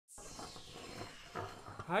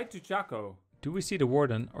Hi to Chaco. Do we see the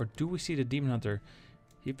Warden or do we see the Demon Hunter?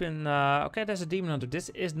 You've been... okay, there's a Demon Hunter. This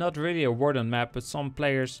is not really a Warden map, but some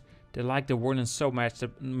players, they like the Warden so much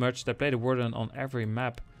they play the Warden on every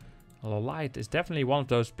map. LawLiet is definitely one of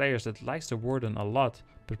those players that likes the Warden a lot,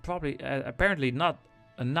 but probably, apparently not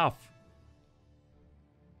enough.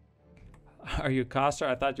 Are you a caster?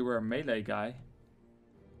 I thought you were a melee guy.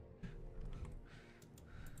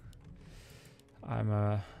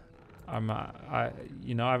 I'm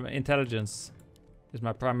intelligence is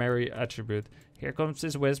my primary attribute. Here comes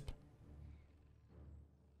this wisp.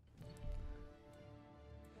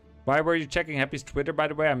 Why were you checking Happy's Twitter, by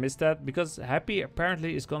the way? I missed that. Because Happy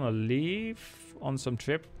apparently is gonna leave on some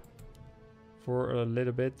trip for a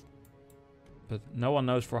little bit. But no one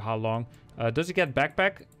knows for how long. Does he get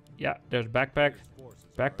backpack? Yeah, there's backpack.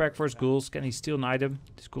 Backpack for his ghouls. Can he steal an item?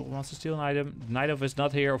 This ghoul wants to steal an item. The Night Elf is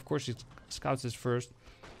not here. Of course, he scouts this first.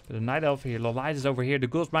 But the Night Elf here. LawLiet is over here. The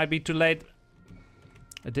ghouls might be too late.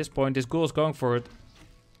 At this point, this ghoul is going for it.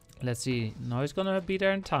 Let's see. No, he's gonna be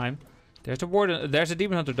there in time. There's the Warden. There's a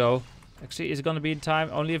Demon Hunter though. Actually, is it gonna be in time?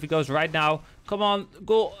 Only if he goes right now. Come on,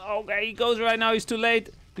 ghoul. Okay, he goes right now. He's too late.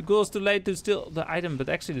 The ghoul is too late to steal the item. But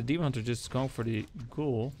actually, the Demon Hunter just going for the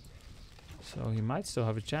ghoul. So he might still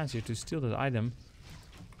have a chance here to steal the item.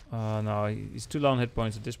 No, he's too low on hit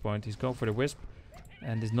points at this point. He's going for the wisp.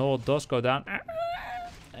 And this Knoll does go down.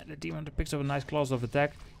 And the Demon Hunter picks up a nice claws of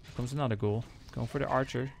attack. Here comes another ghoul. Going for the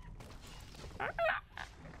archer.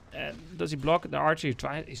 And does he block the archer?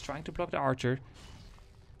 He's trying to block the archer.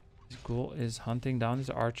 This ghoul is hunting down his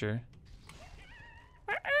archer.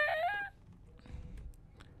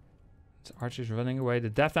 This archer is running away. The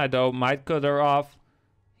Death Knight though might cut her off.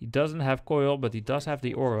 He doesn't have coil, but he does have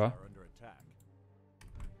the aura.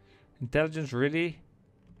 Intelligence, really?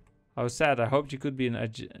 I was sad. I hoped you could be an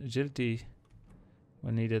agility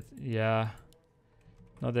when needed. Yeah.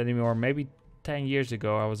 Not anymore. Maybe 10 years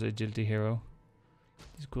ago I was an agility hero.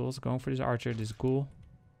 This ghoul is going for this archer. This is cool.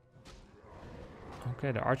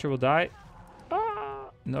 Okay, the archer will die. Ah!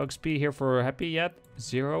 No XP here for Happy yet.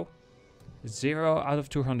 0. 0 out of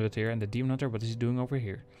 200 here. And the Demon Hunter, what is he doing over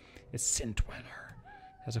here? It's Sin Dweller.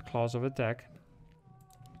 Has a claws of attack.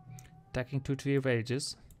 Attacking 2-3 of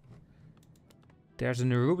ages. There's a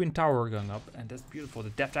Nerubian tower going up, and that's beautiful.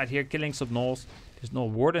 The Death Knight here killing some gnolls. There's no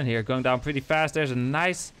Warden here going down pretty fast. There's a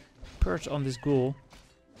nice perch on this ghoul.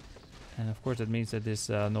 And of course that means that this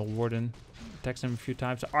Gnoll Warden attacks him a few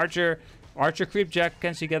times. Archer creepjack.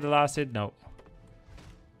 Can she get the last hit? No.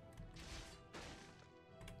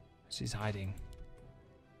 She's hiding.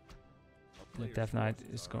 The Death Knight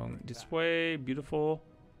is going this way. Beautiful.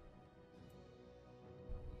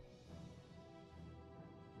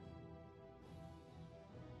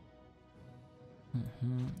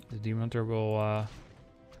 The Demon Hunter will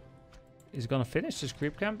is gonna finish this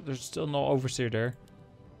creep camp. There's still no overseer there.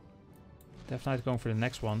 Death Knight going for the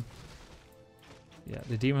next one. Yeah,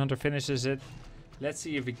 the Demon Hunter finishes it. Let's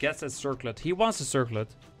see if he gets that circlet. He wants a circlet.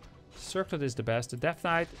 Circlet is the best. The Death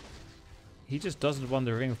Knight, he just doesn't want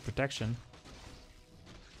the ring of protection.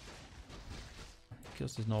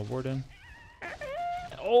 Kills this Gnoll Warden.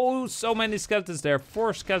 Oh, so many skeletons there.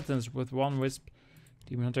 4 skeletons with 1 wisp.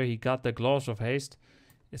 Demon Hunter, he got the gloves of haste.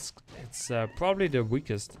 It's probably the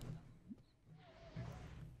weakest.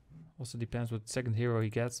 Also depends what second hero he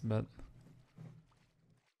gets, but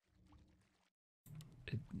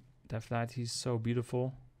Death Knight, he's so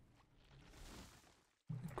beautiful.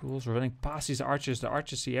 Ghouls running past these archers. The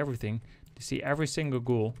archers see everything. They see every single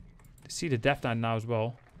ghoul. They see the Death Knight now as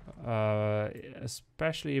well.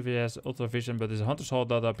 Especially if he has ultra vision, but his Hunter's Hall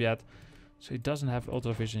not up yet. So he doesn't have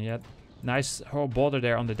ultra vision yet. Nice whole border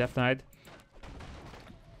there on the Death Knight.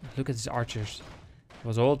 Look at these archers. It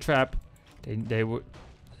was a whole trap. They were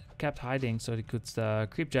kept hiding so they could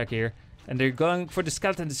creepjack here. And they're going for the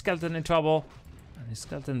skeleton. The skeleton in trouble. And the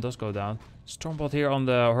skeleton does go down. Stormbolt here on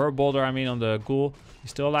the her boulder, I mean on the ghoul.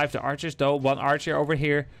 He's still alive. The archers though. 1 archer over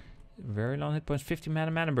here. Very long hit points. 50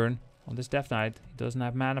 mana burn on this Death Knight. He doesn't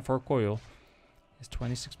have mana for coil. It's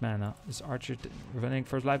 26 mana. This archer running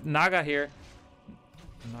for his life. Naga here.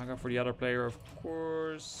 Naga for the other player, of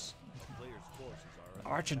course.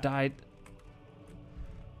 Archer died.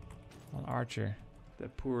 1 archer.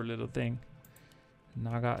 That poor little thing.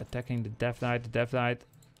 Naga attacking the Death Knight. The Death Knight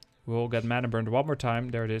will get mana burned 1 more time.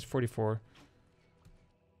 There it is, 44.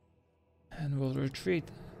 And we'll retreat.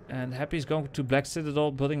 And Happy is going to Black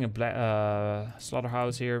Citadel, building a black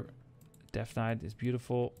slaughterhouse here. Death Knight is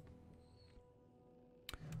beautiful.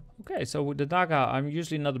 Okay, so with the Naga, I'm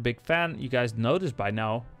usually not a big fan. You guys know this by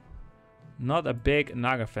now. Not a big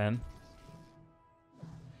Naga fan.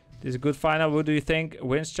 This is a good final. Who do you think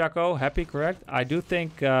wins, Chaco? Happy, correct? I do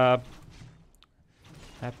think Happy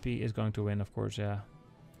is going to win, of course, yeah.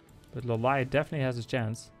 But LawLiet definitely has a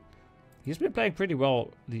chance. He's been playing pretty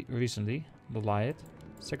well recently, LawLiet.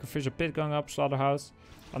 Sacrificial Pit going up, Slaughterhouse.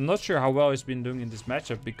 I'm not sure how well he's been doing in this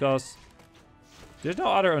matchup because there's no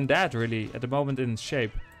other Undead really at the moment in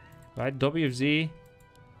shape. Right? WFZ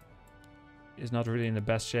is not really in the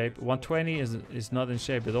best shape. 120 is not in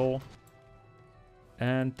shape at all.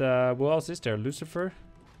 And who else is there? Lucifer?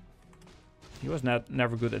 He was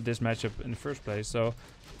never good at this matchup in the first place. So,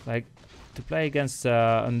 like, to play against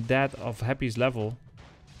Undead of Happy's level,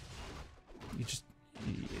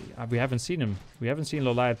 we haven't seen him. We haven't seen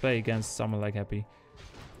LawLiet play against someone like Happy.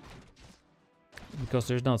 Because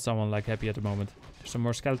there's not someone like Happy at the moment. There's some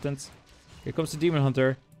more skeletons. Here comes the Demon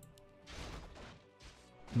Hunter.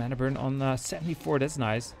 Mana burn on 74, that's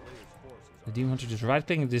nice. The Demon Hunter just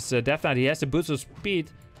right-clicking this Death Knight. He has the boost of speed.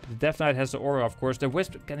 But the Death Knight has the aura, of course. The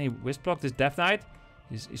Wisp, can he Wisp block this Death Knight?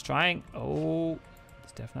 He's trying. Oh,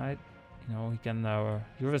 this Death Knight. You know, he can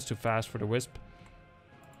he runs too fast for the Wisp.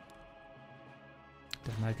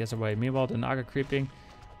 Death Knight gets away. Meanwhile, the Naga creeping.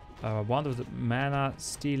 Wand of the mana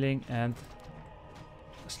stealing and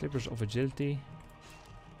Slippers of Agility.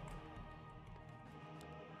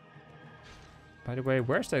 By the way,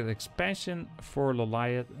 where's that expansion for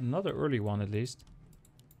LawLiet? Another early one at least.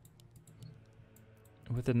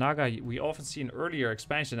 With the Naga, we often see an earlier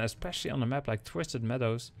expansion, especially on a map like Twisted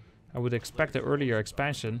Meadows. I would expect an earlier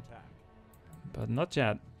expansion, but not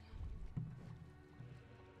yet.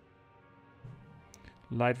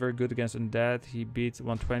 Light very good against Undead. He beat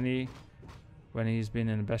 120 when he's been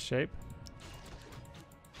in the best shape.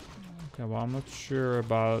 Okay, well, I'm not sure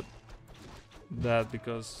about that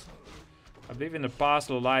because I believe in the past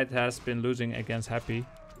LawLiet has been losing against Happy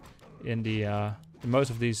in the in most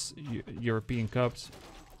of these European cups,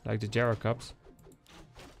 like the Gera Cups.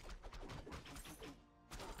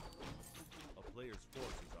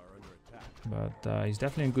 But he's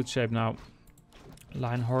definitely in good shape now.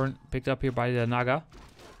 Lionhorn picked up here by the Naga.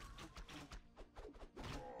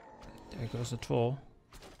 There goes the Troll.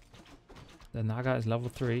 The Naga is level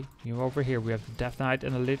 3. Over here we have the Death Knight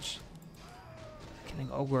and the Lich.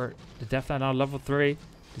 Killing Ogre. The Death Knight now level 3.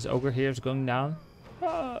 This Ogre here is going down.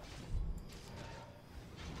 Ah.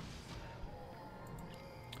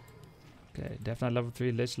 Okay, Death Knight level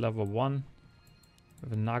 3. Lich level 1. We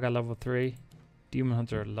have a Naga level 3. Demon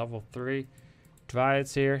Hunter level 3.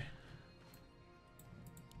 Dryads here.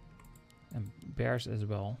 And Bears as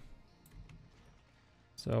well.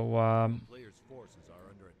 So, player's forces are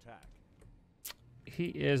under attack. He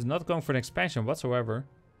is not going for an expansion whatsoever.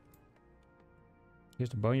 Here's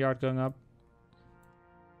the Boneyard going up.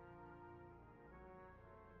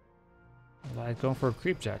 Like going for a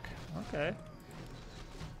creep check. Okay.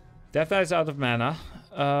 Death Knight is out of mana.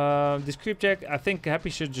 This creep check, I think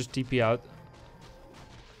Happy should just TP out.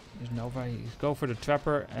 There's nobody. Go for the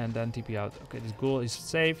Trapper and then TP out. Okay, this ghoul is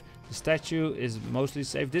safe. The statue is mostly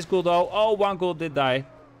safe. This ghoul though, oh, one ghoul did die.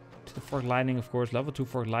 To the Forked Lightning, of course. Level 2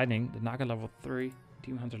 Forked Lightning. The Naga level 3.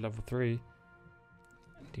 Demon Hunter level 3.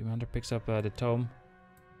 Demon Hunter picks up the tome.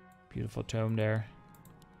 Beautiful tome there.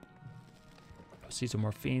 I see some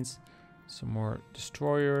more Fiends. Some more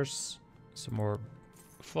Destroyers. Some more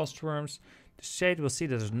Frostworms. The Shade will see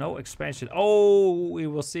that there's no expansion. Oh, we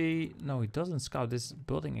will see. No, he doesn't scout this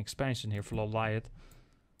building expansion here for LawLiet.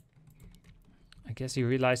 I guess he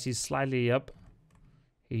realized he's slightly up.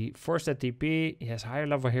 He forced that TP. He has higher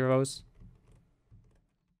level heroes.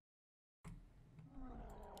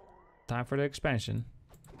 Time for the expansion.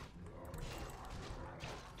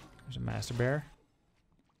 There's a Master Bear.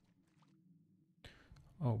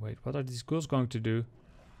 Oh, wait. What are these ghouls going to do?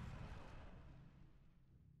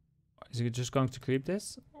 Is he just going to creep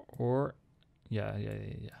this? Or... Yeah.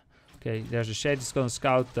 Okay, there's a Shade that's going to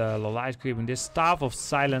scout LawLiet creeping. This Staff of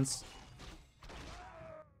Silence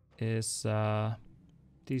is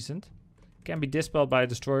decent. Can be dispelled by a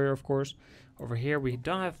Destroyer, of course. Over here, we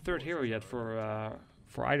don't have third hero yet for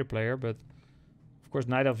either player, but of course,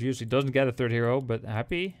 Night Elf usually doesn't get a third hero, but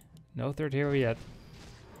Happy, no third hero yet.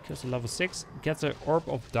 Kills a level 6, gets an Orb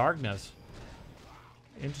of Darkness.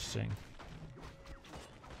 Interesting.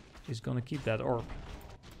 He's gonna keep that orb.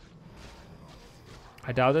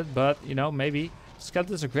 I doubt it, but you know, maybe.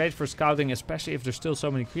 Skeletons are great for scouting, especially if there's still so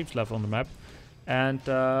many creeps left on the map. And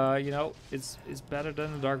you know, it's better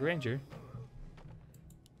than the Dark Ranger.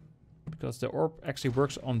 Because the orb actually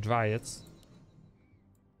works on Dryads.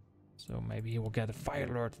 So maybe he will get a Fire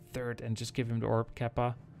Lord third and just give him the orb,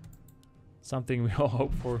 Kappa. Something we all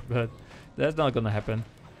hope for, but that's not gonna happen.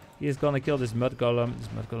 He is gonna kill this Mud Golem. This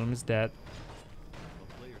Mud Golem is dead.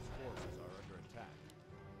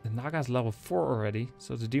 Naga's level 4 already.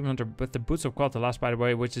 So the Demon Hunter with the Boots of Quel'Thalas, by the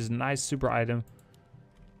way, which is a nice super item.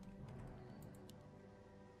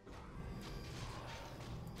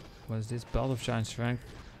 What is this? Belt of Giant Strength.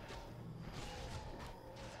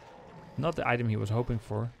 Not the item he was hoping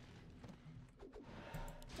for.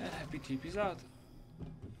 And Happy TP's out.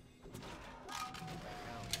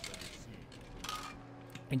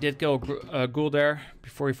 He did kill a ghoul there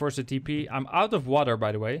before he forced the TP. I'm out of water,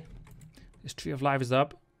 by the way. His Tree of Life is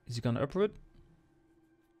up. Is he gonna uproot?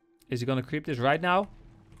 Is he gonna creep this right now?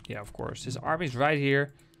 Yeah, of course. His army's right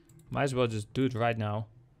here. Might as well just do it right now.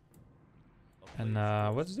 And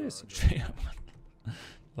what is this?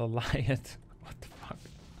 LawLiet. What the fuck?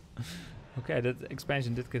 Okay, that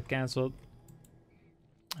expansion did get cancelled.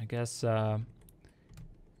 I guess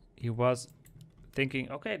he was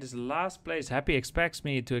thinking, okay, this is the last place Happy expects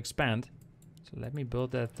me to expand. So let me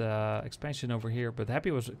build that expansion over here. But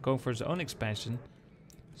Happy was going for his own expansion.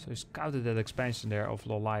 So he scouted that expansion there of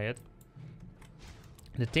LawLiet.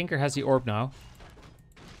 The Tinker has the orb now.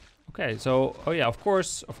 Okay, so, oh yeah, of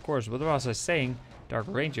course, what was I saying? Dark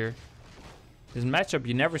Ranger. This matchup,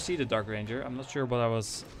 you never see the Dark Ranger. I'm not sure what I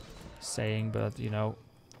was saying, but, you know,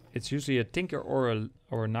 it's usually a Tinker or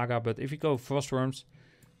a Naga. But if you go Frostworms,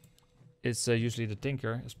 it's usually the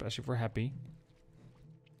Tinker, especially for Happy.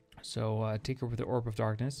 So, Tinker with the Orb of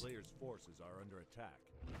Darkness. Players' forces are under attack.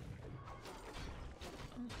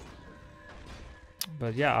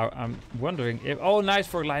 But yeah, I'm wondering if... Oh, nice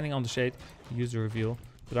for lining on the shade. Use the reveal.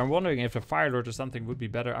 But I'm wondering if a Fire Lord or something would be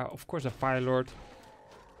better. Of course, a Fire Lord,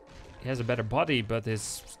 he has a better body, but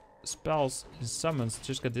his spells, his summons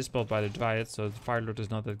just get dispelled by the Dryad. So the Fire Lord is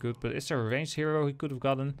not that good. But is there a ranged hero he could have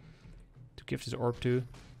gotten to give his orb to?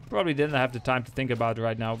 Probably didn't have the time to think about it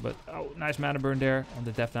right now. But oh, nice mana burn there on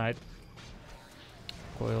the Death Knight.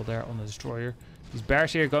 Coil there on the Destroyer. These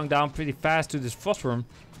bears here going down pretty fast to this Frostworm.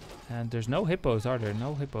 And there's no hippos, are there?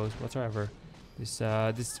 No hippos whatsoever. This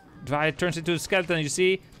Dryad turns into a skeleton, you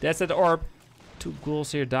see? That's that orb. 2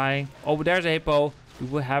 ghouls here dying. Oh, but there's a hippo. We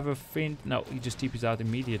will have a fiend. No, he just TPs out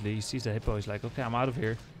immediately. He sees the hippo. He's like, okay, I'm out of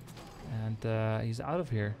here. And he's out of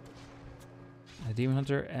here. The Demon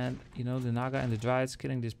Hunter and, you know, the Naga and the Dryads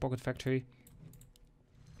killing this Pocket Factory.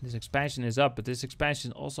 This expansion is up, but this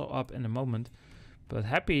expansion also up in a moment. But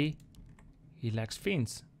Happy, he lacks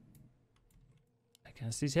fiends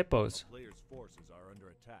against these hippos. Players' forces are under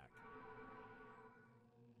attack.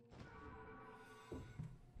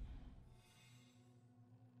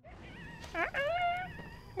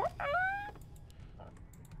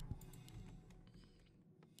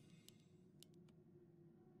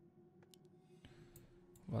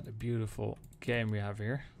 What a beautiful game we have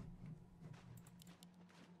here.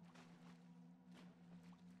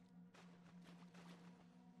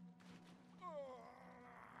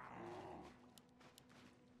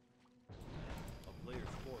 A player's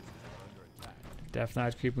forces are under attack. Death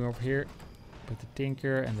Knight creeping over here with the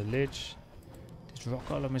Tinker and the Lich. This rock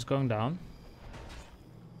column is going down.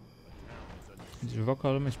 This rock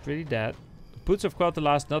column is pretty dead. Boots of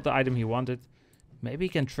Quel'Thalas, not the item he wanted. Maybe he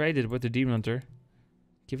can trade it with the Demon Hunter.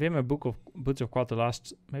 Give him a book of Boots of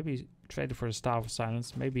Quel'Thalas. Maybe trade it for the Staff of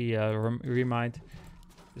Silence. Maybe Remind.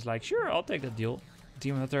 It's like, sure, I'll take that deal.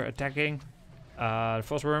 Demon Hunter attacking. The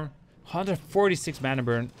Frostworm. 146 mana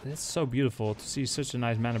burn. That's so beautiful to see such a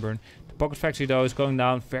nice mana burn. The Pocket Factory, though, is going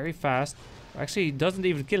down very fast. Actually, he doesn't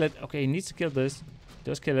even kill it. Okay, he needs to kill this. He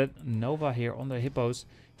does kill it. Nova here on the hippos.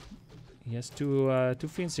 He has two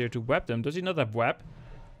fiends here to web them. Does he not have web?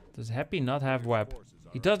 Does Happy not have web?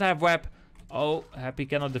 He doesn't have web. Oh, Happy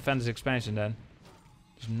cannot defend this expansion then.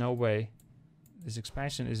 There's no way. This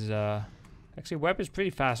expansion is actually web is pretty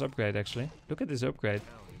fast upgrade actually. Look at this upgrade.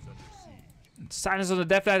 Silence on the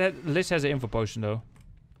Death Knight. Lich has an info potion though.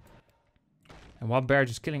 And one bear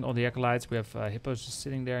just killing all the acolytes. We have hippos just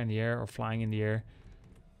sitting there in the air or flying in the air.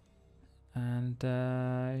 And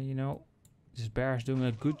you know, this bear is doing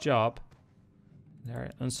a good job.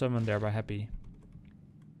 They're unsummoned there by Happy.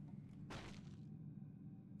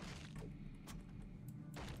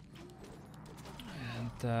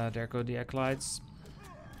 And there go the acolytes.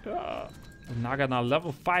 The Naga now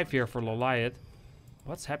level 5 here for LawLiet.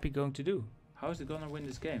 What's Happy going to do? How is he gonna win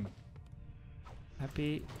this game?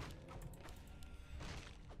 Happy.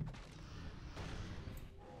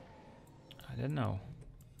 I don't know.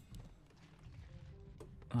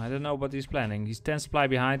 I don't know what he's planning. He's 10 supply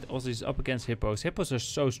behind. Also, he's up against hippos. Hippos are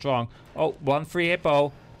so strong. Oh, one free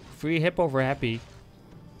hippo. Free hippo for Happy.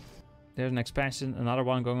 There's an expansion. Another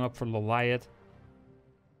one going up for LawLiet.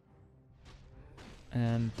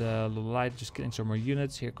 And LawLiet just getting some more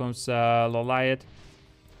units. Here comes LawLiet.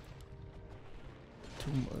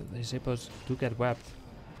 These hippos do get webbed.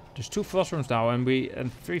 There's 2 Frostworms now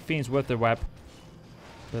and 3 Fiends with the web.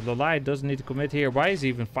 But LawLiet doesn't need to commit here. Why is he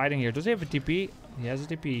even fighting here? Does he have a TP? He has a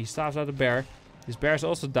TP. He starves out the bear. His bear is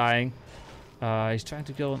also dying. He's trying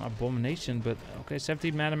to kill an abomination, but okay,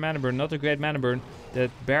 17 mana burn, not a great mana burn.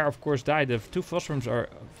 That bear, of course, died. The 2 Frostworms are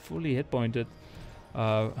fully hit pointed.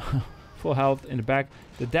 Full health in the back.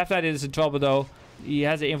 The Death Knight is in trouble though. He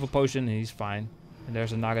has an info potion and he's fine. And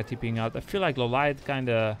there's a Naga TPing out. I feel like LawLiet kind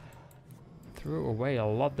of threw away a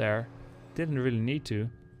lot there. Didn't really need to.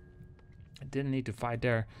 Didn't need to fight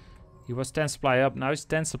there. He was 10 supply up. Now he's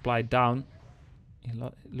 10 supply down.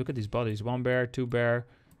 Look at these bodies. 1 bear, 2 bear,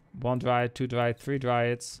 1 dryad, 2 dryad, 3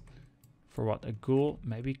 dryads. For what? A ghoul?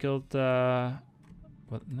 Maybe killed...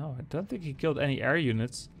 What? No, I don't think he killed any air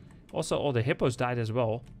units. Also, all the hippos died as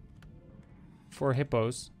well. 4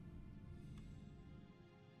 hippos.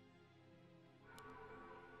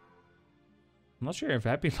 I'm not sure if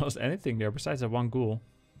Happy lost anything there besides that 1 ghoul.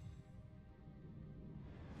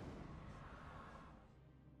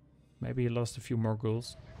 Maybe he lost a few more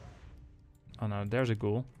ghouls. Oh no, there's a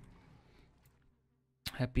ghoul.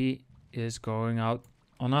 Happy is going out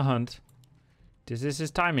on a hunt. This is his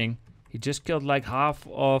timing. He just killed like half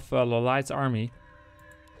of LawLiet's army.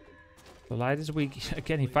 LawLiet is weak.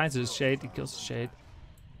 Again, he finds his shade. He kills the shade.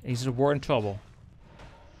 He's in a war in trouble.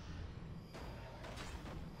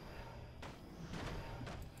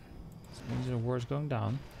 The war is going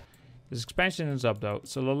down. This expansion is up though.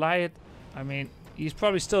 So LawLiet, I mean, he's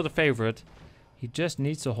probably still the favorite. He just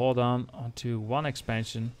needs to hold on onto 1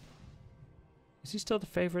 expansion. Is he still the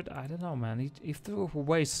favorite? I don't know, man. He threw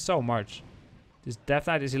away so much. This Death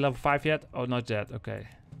Knight, is he level 5 yet? Oh, not yet. Okay.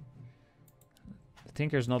 The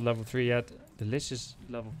Tinker is not level 3 yet. The Lich is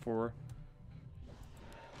level 4.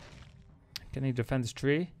 Can he defend his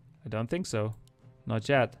tree? I don't think so. Not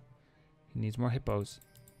yet. He needs more hippos.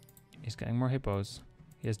 He's getting more hippos.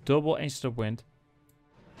 He has double Ancient of Wind.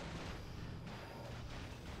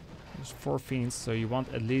 There's 4 Fiends, so you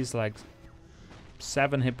want at least like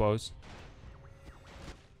 7 hippos.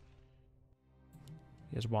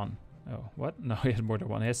 He has 1. Oh, what? No, he has more than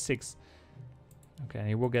 1. He has 6. Okay, and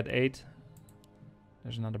he will get 8.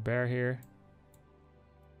 There's another bear here.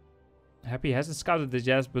 Happy hasn't scouted this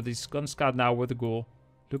yet, but he's gonna scout now with the ghoul.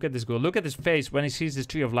 Look at this ghoul. Look at his face when he sees this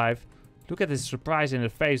Tree of Life. Look at his surprise in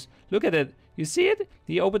his face. Look at it. You see it?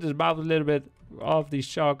 He opened his mouth a little bit of the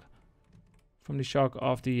shock. From the shock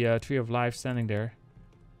of the Tree of Life standing there.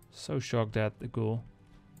 So shocked at the ghoul.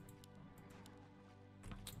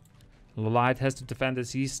 LawLiet has to defend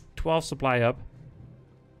this. He's 12 supply up.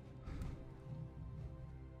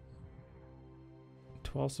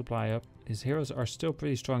 12 supply up. His heroes are still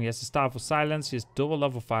pretty strong. He has the Staff of Silence. He has double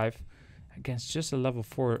level 5. Against just a level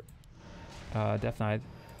 4 Death Knight.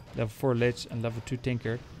 Level 4 Lich and level 2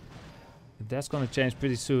 Tinker. But that's gonna change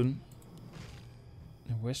pretty soon.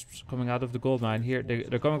 The Wisps coming out of the gold mine here.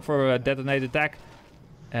 They're coming for a detonated attack.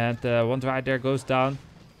 And 1 dryad there goes down.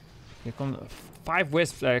 Here come 5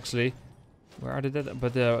 Wisps actually. Where are the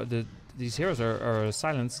but these heroes are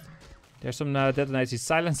silenced. There's some detonates. He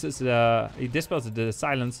silences he dispels the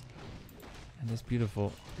silence. And that's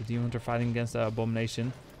beautiful. The Demon Hunter fighting against the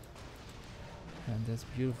abomination. And that's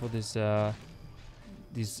beautiful. These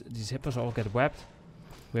hippos all get webbed.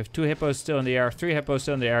 We have 2 hippos still in the air, 3 hippos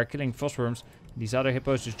still in the air, killing Frostworms. These other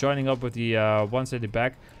hippos just joining up with the ones at the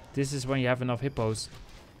back. This is when you have enough hippos.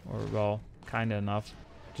 Or, well, kinda enough.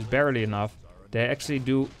 Just barely enough. They actually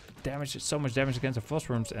do damage, so much damage against the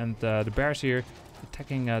Frostworms. And the bears here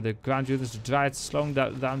attacking the ground units. The Dryads slowing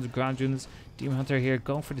down the ground units. Demon Hunter here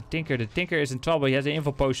going for the Tinker. The Tinker is in trouble. He has an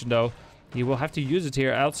info potion though. He will have to use it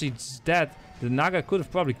here, else he's dead. The Naga could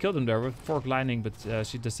have probably killed him there with Fork Lightning, but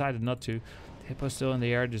she decided not to. The Hippo's still in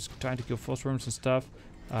the air, just trying to kill Frostworms and stuff.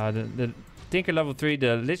 The Tinker level 3,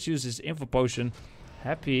 the Lich uses Info Potion.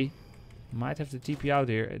 Happy might have to TP out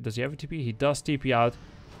here. Does he have a TP? He does TP out.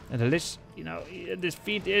 And the Lich, you know, this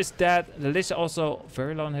feat is dead. The Lich also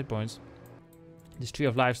very low on hit points. This Tree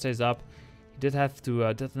of Life stays up. He did have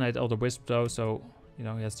to detonate all the Wisps though, so, you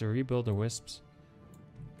know, he has to rebuild the Wisps.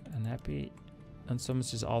 And Happy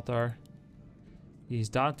unsummons his altar. He's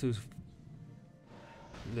down to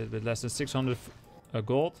a little bit less than 600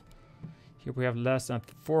 gold. Here we have less than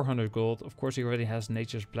 400 gold. Of course, he already has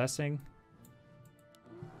Nature's Blessing.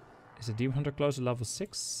 Is the Demon Hunter close to level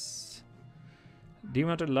 6? Demon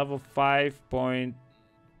Hunter level 5.6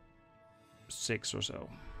 or so.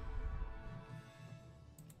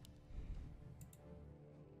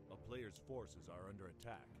 A player's forces are under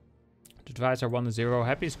attack. The Dryads are 1-0.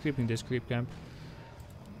 Happy is creeping this creep camp.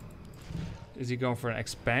 Is he going for an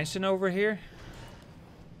expansion over here?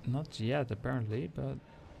 Not yet, apparently, but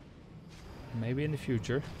maybe in the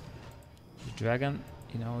future. The dragon,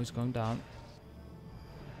 you know, he's going down.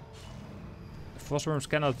 Phosphorus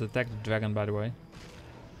cannot attack the dragon, by the way,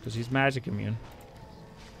 because he's magic immune.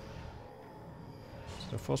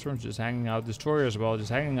 So Phosphorus just hanging out. Destroyer as well, just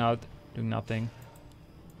hanging out, doing nothing.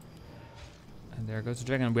 And there goes the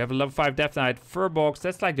dragon. We have a level 5 Death Knight. Fur box,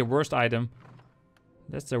 that's like the worst item.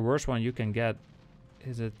 That's the worst one you can get.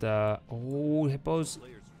 Is it, oh, hippos.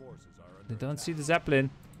 They don't see the Zeppelin.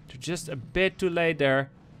 They're just a bit too late there.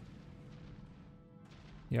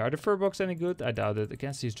 Yeah, are the fur box any good? I doubt it.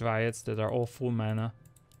 Against these dryads that are all full mana.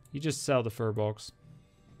 You just sell the fur box.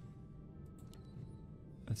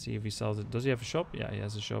 Let's see if he sells it. Does he have a shop? Yeah, he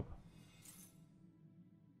has a shop.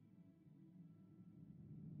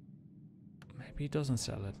 Maybe he doesn't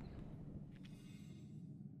sell it.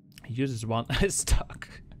 He uses one stock.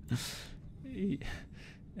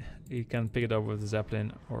 he can pick it up with the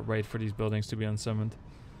Zeppelin or wait for these buildings to be unsummoned.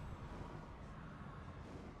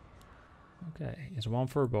 Okay, he has one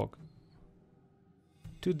Furbog.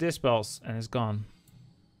 2 Dispels and it's gone.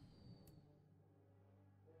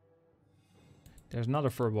 There's another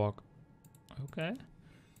Furbog. Okay.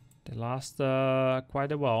 They last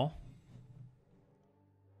quite a while.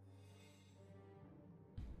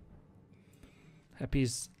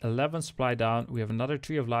 Happy's 11 supply down. We have another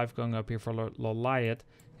Tree of Life going up here for LawLiet.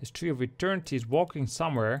 His Tree of Eternity is walking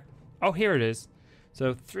somewhere. Oh, here it is.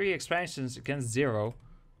 So 3 expansions against 0.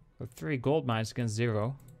 Or 3 gold mines against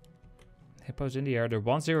 0. Hippos in the air. They're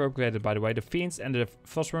 1-0 upgraded, by the way. The Fiends and the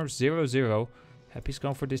Phosphorus 0-0. Happy's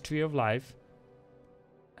going for this Tree of Life.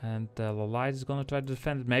 And LawLiet is going to try to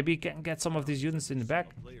defend it. Maybe he can get some of these units in the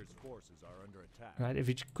back. Right, if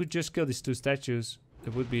he could just kill these 2 statues,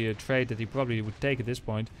 it would be a trade that he probably would take at this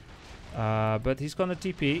point. But he's going to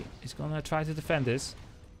TP. He's going to try to defend this.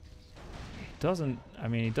 He doesn't, I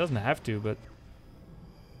mean, he doesn't have to, but...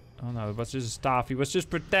 Oh no, it was just a staff. He was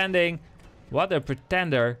just pretending. What a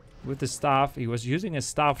pretender with the staff. He was using his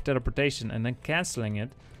staff for teleportation and then cancelling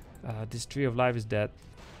it. This Tree of Life is dead.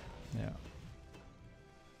 Yeah.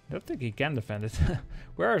 I don't think he can defend it.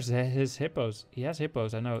 Where is his hippos? He has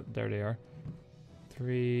hippos. I know. There they are.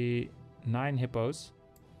 9 hippos.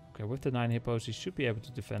 Okay, with the 9 hippos, he should be able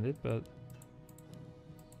to defend it, but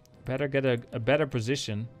better get a better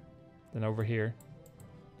position than over here.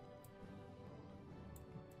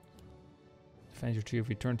 Defend your Tree of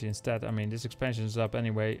Eternity instead. I mean, this expansion is up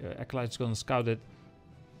anyway. Acolyte's gonna scout it.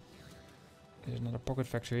 There's another pocket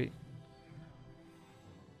factory.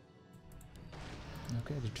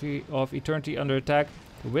 Okay, the Tree of Eternity under attack.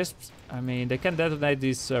 The Wisps, I mean, they can detonate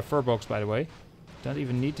these Furbogs, by the way. Don't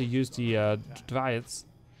even need to use the Dryads.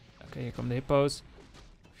 Okay, here come the Hippos.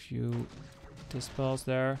 A few Dispels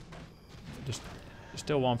there. There's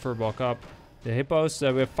still 1 Furbog up. The Hippos,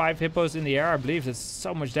 we have 5 Hippos in the air. I believe that's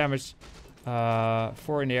so much damage.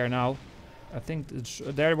 4 in the air now. I think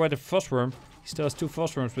there were the Phosphorm. He still has 2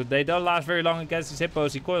 Phosphorms, but they don't last very long against these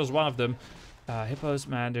Hippos. He coils one of them. Hippos,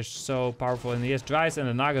 man, they're so powerful. And he has Dryads and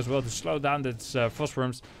the Naga as well to slow down the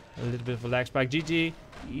Phosphorms. A little bit of a lag spike. GG.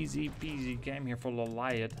 Easy peasy game here for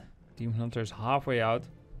LawLiet. Demon Hunter is halfway out.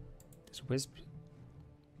 This Wisp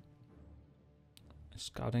is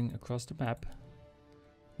scouting across the map.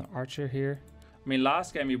 The Archer here. I mean,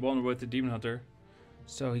 last game he won with the Demon Hunter.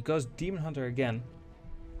 So he goes Demon Hunter again.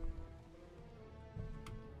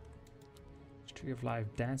 Tree of Life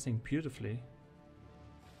dancing beautifully.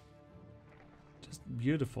 Just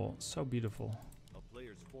beautiful. So beautiful. A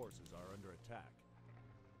player's forces are under attack.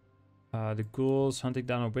 The ghouls hunting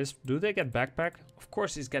down a wisp. Do they get backpack? Of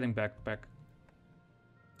course he's getting backpack.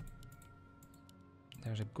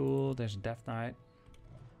 There's a ghoul. There's a Death Knight.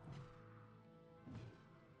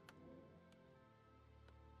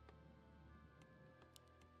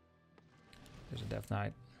 There's a Death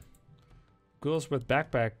Knight. Ghouls with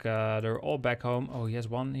backpack. They're all back home. Oh, he has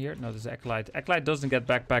 1 here. No, there's Acolyte. Acolyte doesn't get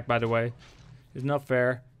backpack, by the way. It's not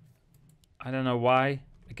fair. I don't know why.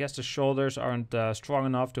 I guess the shoulders aren't strong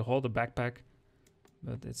enough to hold a backpack,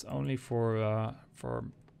 but it's only for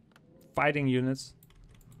fighting units.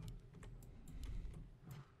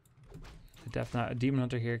 The Death Knight, Demon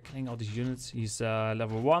Hunter here, killing all these units. He's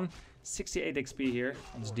level 1, 68 XP here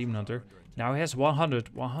on this Demon Hunter. Now he has 100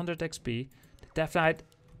 XP. The Death Knight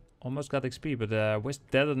almost got XP, but Wisp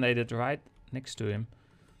detonated right next to him,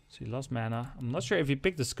 so he lost mana. I'm not sure if he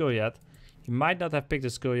picked the skill yet. He might not have picked a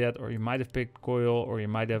skill yet, or he might have picked Coil, or he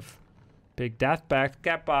might have picked Death Pact.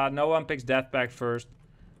 Kappa, no one picks Death Pact first.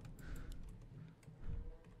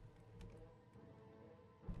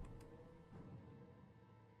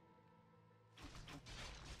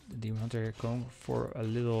 The Demon Hunter here going for a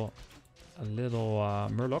little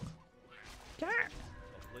Murloc. Yeah.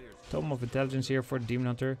 Tome of Intelligence here for the Demon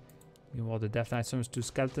Hunter. Meanwhile, the Death Knight summons 2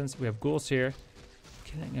 skeletons. We have ghouls here.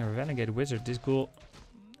 Killing a renegade wizard. This ghoul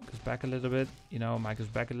goes back a little bit. You know, Mike goes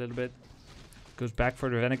back a little bit. Goes back for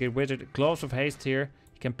the renegade wizard. Gloves of haste here.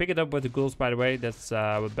 You can pick it up with the ghouls, by the way. That's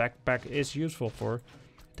what backpack is useful for.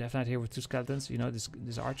 Death Knight here with 2 skeletons. You know,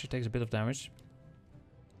 this archer takes a bit of damage.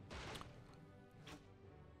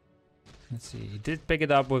 Let's see. He did pick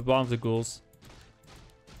it up with one of the ghouls.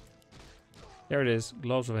 There it is.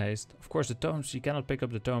 Gloves of haste. Of course, the tomes. You cannot pick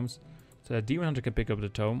up the tomes. So the Demon Hunter can pick up the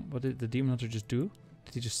tome. What did the Demon Hunter just do?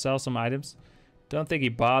 Did he just sell some items? Don't think he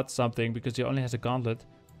bought something because he only has a gauntlet.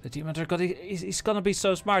 The Demon Hunter he's gonna be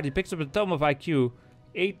so smart. He picks up a tome of IQ.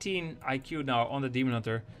 18 IQ now on the Demon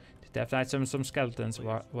Hunter. The Death Knight summons some skeletons.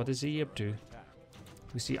 What is he up to?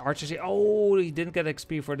 We see archers here. Oh, he didn't get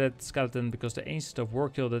XP for that skeleton because the Ancient of War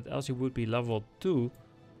killed it. Else he would be level 2.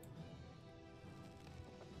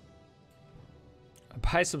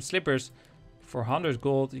 Buy some slippers. For 100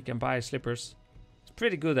 gold, you can buy slippers. It's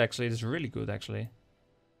pretty good, actually. It's really good, actually.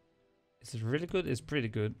 Is it really good? It's pretty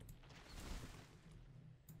good.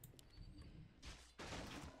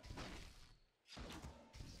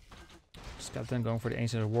 Skeleton going for the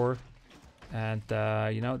Ancient of War. And,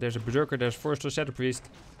 you know, there's a Berserker, there's Forest of Shadow Priest.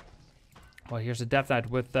 Well, here's a Death Knight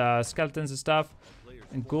with skeletons and stuff.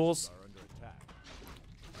 And ghouls.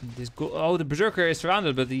 And this ghoul, oh, the Berserker is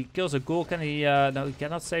surrounded, but he kills a ghoul. Can he, no, he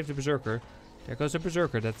cannot save the Berserker. There goes the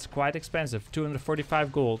Berserker, that's quite expensive.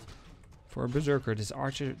 245 gold for a Berserker. This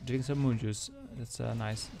archer drinks some moon juice. That's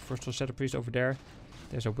nice. Forest of Shadow Priest over there.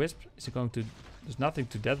 There's a Wisp. Is it going to, there's nothing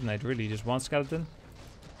to detonate, really. Just one skeleton.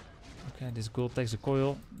 Okay, this ghoul takes a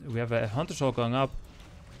coil. We have a Hunter's Hole going up.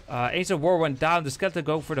 Ancient of War went down. The skeleton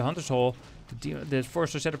go for the Hunter's Hole. The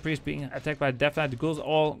Forest of Shadow Priest being attacked by Death Knight. The ghouls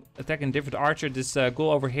all attacking different archer. This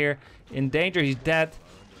ghoul over here in danger. He's dead.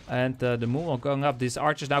 And the Moonwalk going up. These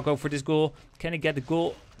archers now go for this ghoul. Can he get the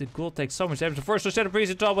ghoul? The ghoul takes so much damage. The Forest of Shadow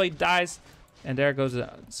Priest in trouble. He dies. And there goes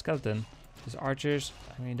the skeleton. These archers,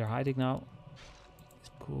 I mean, they're hiding now. It's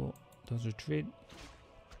cool. Don't retreat.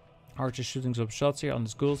 Archer shooting some shots here on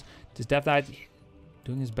the ghouls. This Death Knight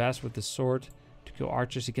doing his best with the sword to kill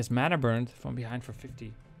archers. He gets mana burned from behind for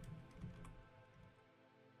 50.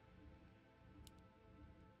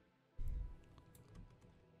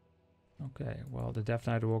 Okay, well, the Death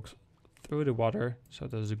Knight walks through the water. So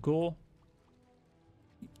there's a ghoul.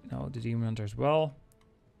 No, the Demon Hunter as well.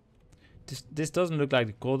 This doesn't look like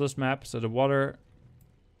the coldest map. So the water...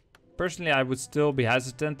 Personally, I would still be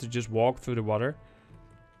hesitant to just walk through the water.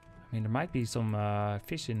 I mean, there might be some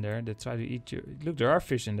fish in there that try to eat you. Look, there are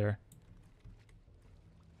fish in there.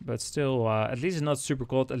 But still, at least it's not super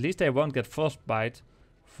cold. At least they won't get frostbite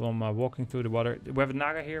from walking through the water. We have a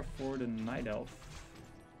Naga here for the Night Elf.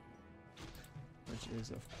 Which is,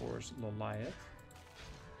 of course, LawLiet.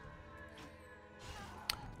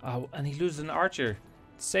 Oh, and he loses an archer.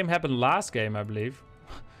 Same happened last game, I believe.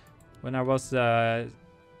 When I was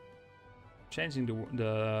changing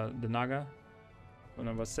the Naga. When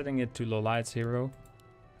I was setting it to LawLiet's hero,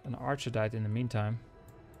 an archer died in the meantime.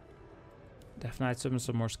 Death Knight summons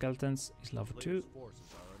some more skeletons. He's level 2.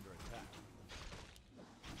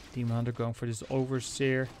 Demon Hunter going for this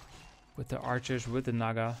Overseer with the archers, with the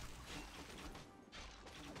Naga.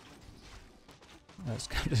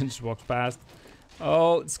 Skeleton just walks past.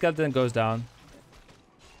 Oh, skeleton goes down.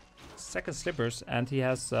 Second slippers, and he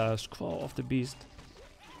has Scroll of the Beast.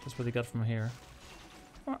 That's what he got from here.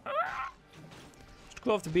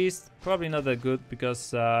 Scroll of the Beast, probably not that good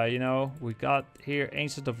because, you know, we got here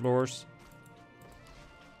Ancient of Lords.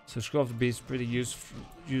 So Scroll of the Beast pretty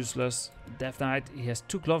useless. Death Knight, he has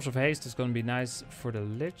 2 Gloves of Haste. It's gonna be nice for the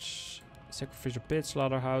Lich. Sacrificial Pit,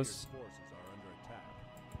 Slaughterhouse.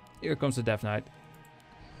 Here comes the Death Knight.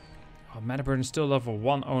 Oh, Mana Burn is still level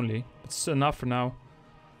 1 only. It's enough for now.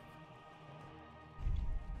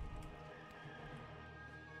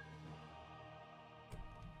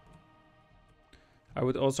 I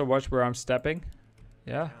would also watch where I'm stepping.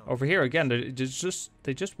 Yeah, over here again, they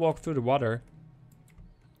just walk through the water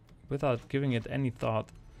without giving it any thought.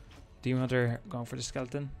 Demon Hunter going for the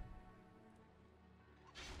skeleton.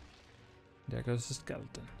 There goes the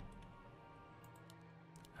skeleton.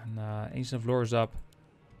 And Ancient of Lore is up.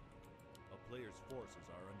 A player's forces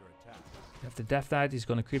are under attack. We have the Death Knight. He's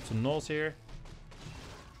going to creep some gnolls here.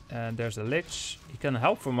 And there's a Lich. He can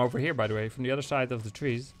help from over here, by the way, from the other side of the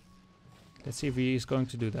trees. Let's see if he's going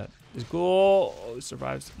to do that. This ghoul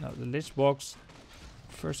survives. No, the Lich walks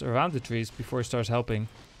first around the trees before he starts helping.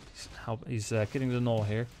 He's killing the gnoll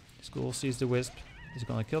here. This ghoul sees the Wisp. He's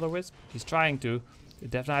going to kill the Wisp. He's trying to. The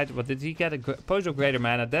Death Knight, what did he get? A Potion of Greater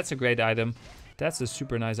Mana. That's a great item. That's a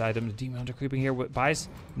super nice item. The Demon Hunter creeping here buys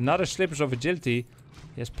another Slippers of Agility.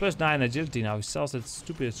 He has +9 agility now. He sells that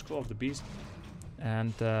stupid Scroll of the Beast.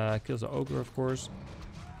 And kills the Ogre, of course.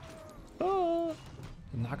 Oh!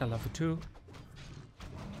 Naga level 2.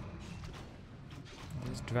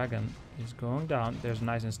 This dragon is going down. There's a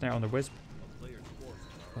nice ensnare on the Wisp.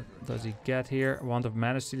 What does he get here? Wand of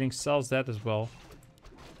Mana Stealing sells that as well.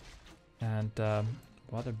 And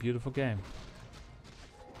what a beautiful game.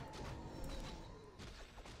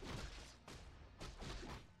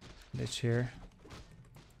 Lich here.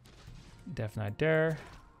 Death Knight there.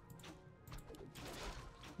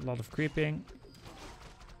 A lot of creeping.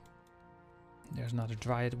 There's another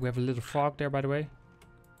Dryad. We have a little frog there, by the way.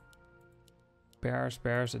 Bears,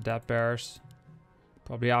 adapt bears.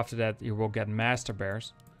 Probably after that you will get master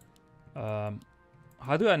bears.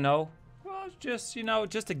 How do I know? Well, just, you know,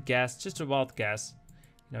 just a guess. Just a wild guess.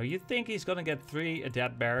 You know, you think he's gonna get 3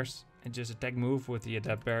 adapt bears and just attack move with the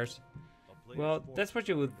adapt bears. Well, that's what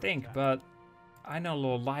you would think, but I know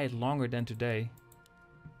LawLiet longer than today.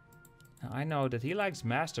 I know that he likes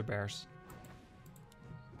master bears.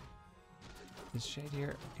 This shade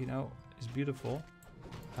here, you know, is beautiful.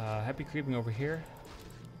 Happy creeping over here.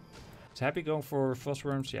 Is Happy going for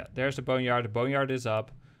Frostworms? Yeah, there's the Boneyard. The Boneyard is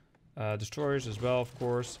up. Destroyers as well, of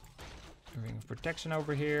course. Ring of Protection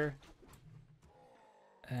over here.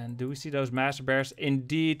 And do we see those master bears?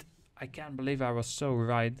 Indeed. I can't believe I was so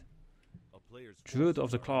right. Druid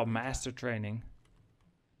of the Claw, master training.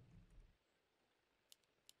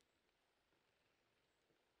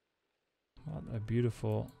 What a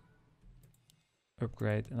beautiful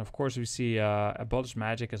upgrade. And of course we see Abolish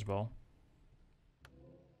Magic as well.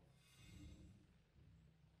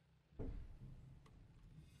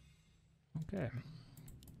 Okay.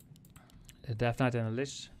 The Death Knight and a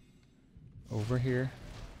Lich over here.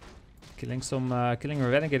 Killing a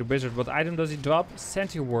Renegade Wizard. What item does he drop?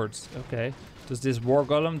 Sentry Wards. Okay. Does this War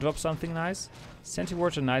Golem drop something nice? Sentry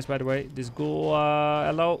Wards are nice, by the way. This Ghoul,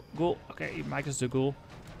 hello, Ghoul. Okay, Michael's the Ghoul.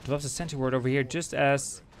 Drops a Sentry Ward over here just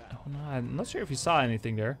as... Oh no, I'm not sure if he saw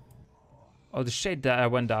anything there. Oh, the Shade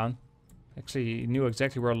went down. Actually, he knew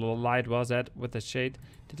exactly where LawLiet was at with the Shade.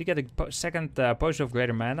 Did he get a second Potion of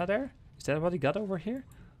Greater Mana there? Is that what he got over here?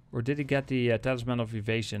 Or did he get the Talisman of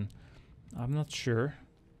Evasion? I'm not sure.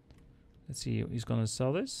 Let's see, he's gonna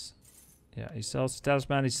sell this. Yeah, he sells the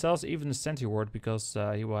Talisman. He sells even the Sentry Ward because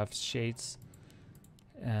he will have Shades.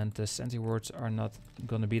 And the Sentry Wards are not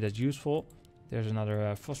gonna be that useful. There's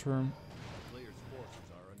another Frostworm.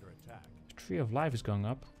 Tree of Life is going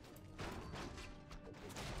up.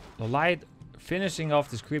 LawLiet finishing off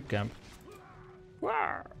this creep camp.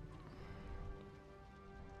 Wow.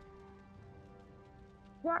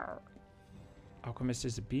 Wow. Alchemist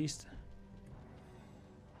is a beast.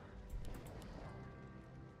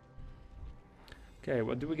 Okay,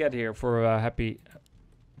 what do we get here for Happy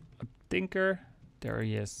Tinker? There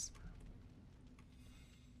he is.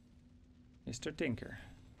 Mr. Tinker.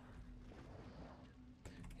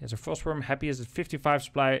 He has a Frostworm. Happy is at 55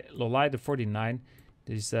 supply. LawLiet at 49.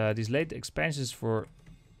 These late expansions for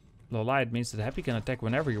LawLiet means that Happy can attack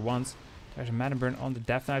whenever he wants. There's a Mana Burn on the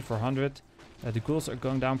Death Knight for 100. The ghouls are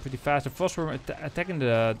going down pretty fast. The Frostworm attacking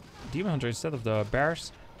the Demon Hunter instead of the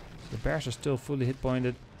bears. So the bears are still fully hit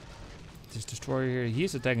pointed. This Destroyer here,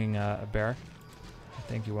 he's attacking a bear. I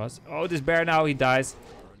think he was. Oh, this bear now, he dies.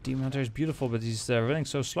 Demon Hunter is beautiful, but he's running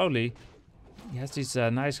so slowly. He has these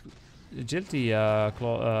nice agility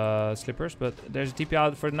slippers, but there's a TP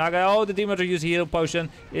out for the Naga. Oh, the Demon Hunter used a heal potion.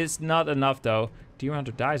 It's not enough though. Demon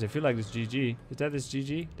Hunter dies. I feel like it's GG. Is that his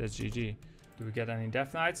GG? That's GG. Do we get any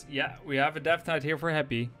Death Knights? Yeah, we have a Death Knight here for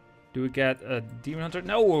Happy. Do we get a Demon Hunter?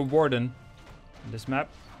 No, a Warden. On this map,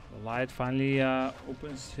 LawLiet finally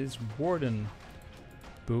opens his Warden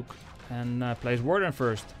book and plays Warden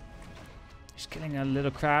first. He's killing a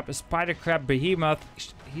little crab, a spider crab behemoth.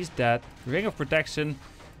 He's dead. Ring of Protection,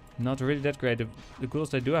 not really that great. The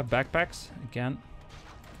ghouls, they do have backpacks again.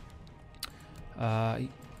 Can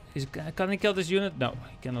he kill this unit? No,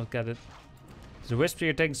 he cannot get it. The Wisp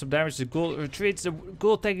here taking some damage. The ghoul retreats. The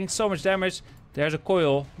ghoul taking so much damage. There's a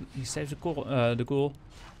coil. He saves the ghoul.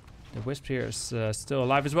 The Wisp here is still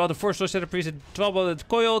alive as well. The Force Setter Priest in trouble. The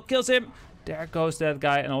coil kills him. There goes that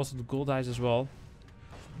guy, and also the ghoul dies as well.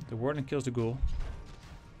 The Warden kills the ghoul.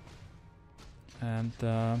 And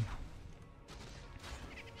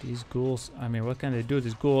these ghouls, I mean, what can they do?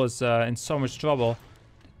 This ghoul is in so much trouble.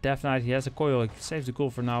 The Death Knight, he has a coil. He saves the ghoul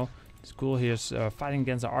for now. This ghoul here is fighting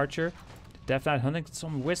against the archer. The Death Knight hunting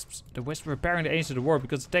some wisps. The wisps preparing the Angels of the War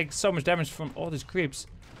because they take so much damage from all these creeps.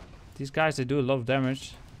 These guys, they do a lot of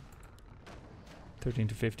damage. 13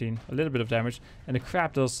 to 15. A little bit of damage. And the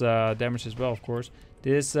crab does damage as well, of course.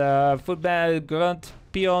 This footman, grunt,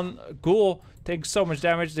 peon, ghoul takes so much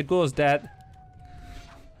damage. The ghoul is dead.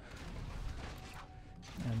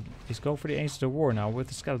 And he's going for the Ancient of War now with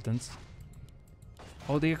the skeletons.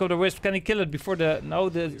 Oh, here come the wisp. Can he kill it before the... No,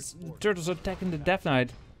 the turtles are attacking the Death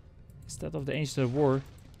Knight instead of the Ancient of War.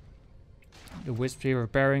 The wisp here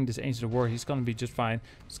repairing this Ancient of War. He's gonna be just fine.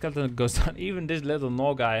 Skeleton goes down. Even this little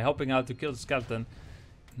gnoll guy helping out to kill the skeleton.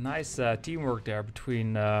 Nice teamwork there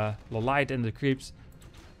between LawLiet and the creeps.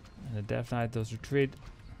 And the Death Knight does retreat.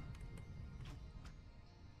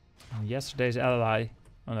 And yesterday's ally...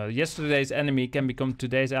 Oh no, yesterday's enemy can become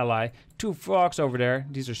today's ally. 2 frogs over there.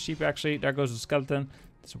 These are sheep actually. There goes the skeleton.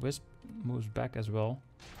 This wisp moves back as well.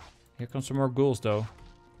 Here comes some more ghouls though.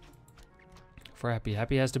 For Happy.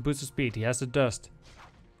 Happy has the boost of speed. He has the dust.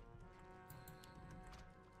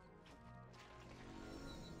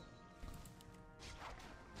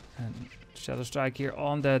 And Shadow Strike here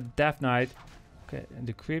on the Death Knight. Okay, and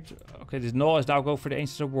the creeps. Okay, this gnoll is now going for the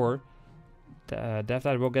Ancient of War. The Death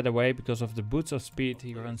Knight will get away because of the boots of speed.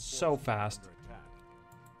 He runs so fast.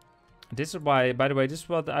 This is why, by the way, this is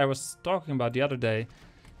what I was talking about the other day.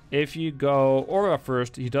 If you go Aura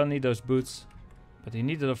first, you don't need those boots. But he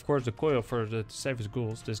needed, of course, the coil to save his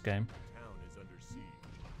ghouls this game.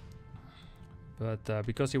 But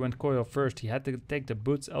because he went coil first, he had to take the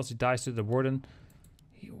boots, else he dies to the warden.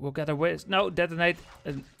 He will get away. No, detonate.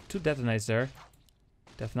 2 detonates there.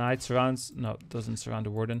 Death Knight surrounds. No, doesn't surround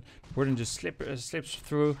the warden. The warden just slips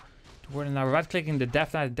through. The warden now right-clicking the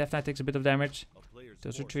Death Knight. The Death Knight takes a bit of damage.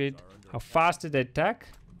 Does retreat. How fast did they attack?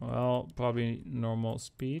 Well, probably normal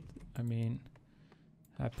speed. I mean,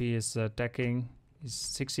 Happy is attacking. He's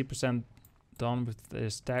 60% done with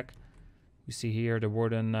his attack. We see here the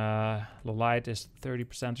warden LawLiet is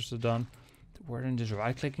 30% or so done. The warden just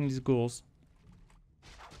right-clicking these ghouls.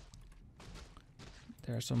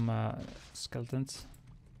 There are some skeletons.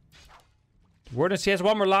 The warden, she has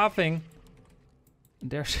one more laughing.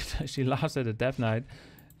 There she laughs at the Death Knight.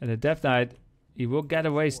 And the Death Knight, he will get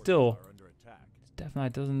away still. The Death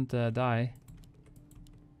Knight doesn't die.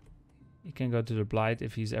 He can go to the Blight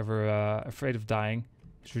if he's ever afraid of dying.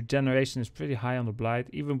 His regeneration is pretty high on the Blight.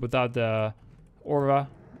 Even without the Aura.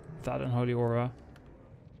 Without Unholy Aura.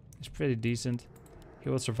 It's pretty decent. He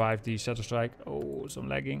will survive the Shadow Strike. Oh, some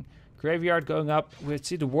lagging. Graveyard going up. We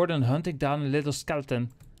see the warden hunting down a little skeleton.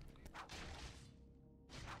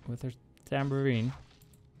 With her tambourine.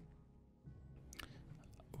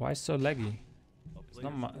 Why so laggy? It's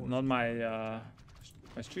not my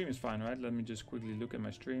my stream is fine, right? Let me just quickly look at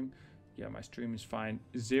my stream. Yeah, my stream is fine.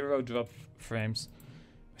 0 drop frames.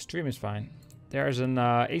 My stream is fine. There's an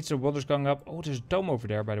Age of Wonders going up. Oh, there's a tome over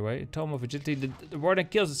there, by the way. A tome of agility. The warden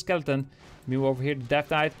kills the skeleton. Meanwhile, over here, the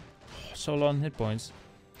Death Knight. Oh, so low on hit points.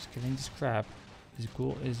 He's killing this crab. This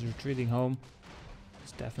ghoul is retreating home.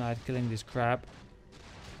 This Death Knight killing this crab.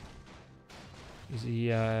 Is he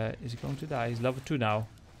going to die? He's level 2 now.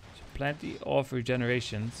 So plenty of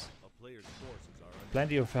regenerations.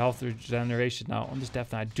 Plenty of health regeneration now on this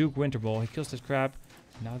Death Knight. Duke Winterball. He kills this crab.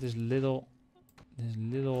 Now this little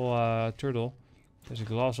turtle. There's a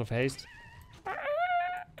Glass of Haste.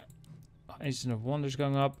 Ancient of Wonders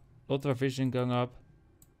going up. Lot of Vision going up.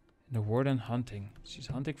 And the warden hunting. She's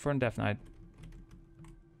hunting for a Death Knight.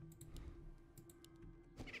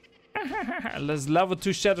 Let's level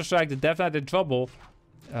 2 Shadow Strike the Death Knight in trouble.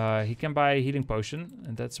 He can buy a healing potion,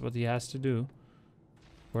 and that's what he has to do.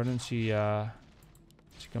 Warden, she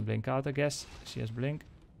can blink out, I guess. She has blink.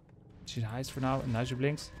 She hides for now, and now she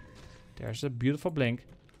blinks. There's a beautiful blink.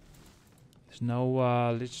 There's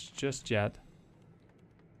no lich just yet.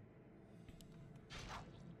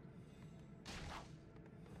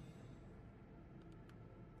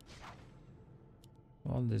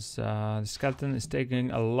 Well, this skeleton is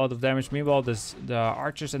taking a lot of damage. Meanwhile, the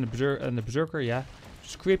archers and the berserker, yeah,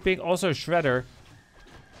 just creeping. Also a shredder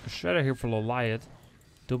here for LawLiet.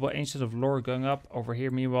 Double Ancient of Lore going up over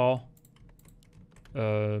here. Meanwhile,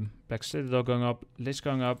 Black Citadel going up, Lich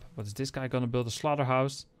going up. What is this guy gonna build? A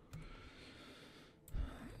slaughterhouse.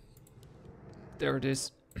 There it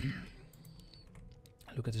is.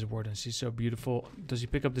 Look at this warden. She's so beautiful. Does he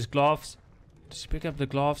pick up these gloves? Does he pick up the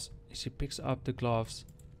gloves? She picks up the gloves.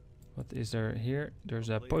 What is there here? There's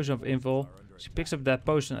a potion of invul. She picks up that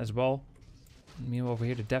potion as well. And meanwhile, over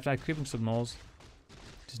here, the Death Knight creeping some gnolls.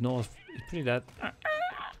 This gnoll is pretty dead.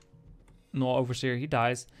 Gnoll Overseer, he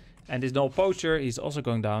dies. And this gnoll poacher, he's also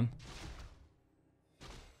going down.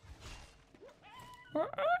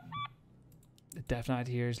 The Death Knight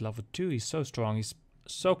here is level 2. He's so strong. He's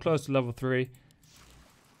so close to level 3.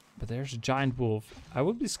 But there's a giant wolf. I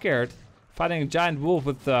would be scared. Fighting a giant wolf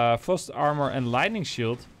with frost armor and lightning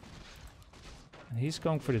shield. And he's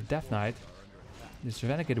going for the Death Knight. This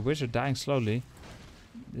renegade wizard dying slowly.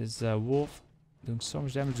 This wolf doing so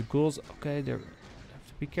much damage to ghouls. Okay, they have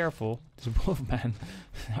to be careful. This wolf man.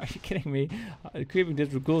 Are you kidding me? Creeping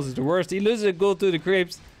this with ghouls is the worst. He loses a ghoul to the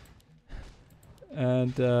creeps.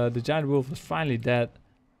 And the giant wolf is finally dead.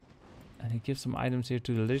 And he gives some items here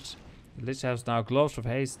to the lich. The lich has now gloves of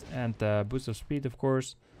haste and boost of speed, of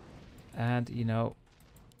course. And, you know,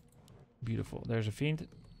 beautiful. There's a fiend.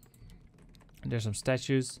 And there's some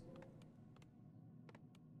statues.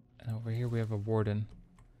 And over here we have a warden.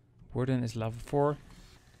 Warden is level 4.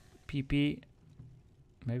 PP.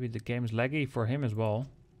 Maybe the game is laggy for him as well.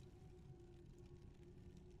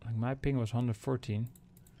 Like my ping was 114.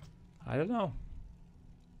 I don't know.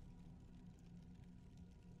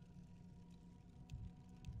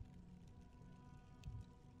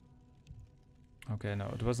 Okay,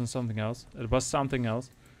 no, it wasn't something else. It was something else.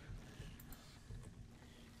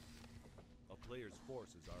 A player's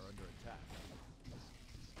forces are under attack.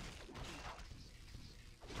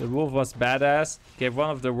 The wolf was badass. Gave one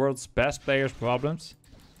of the world's best players problems.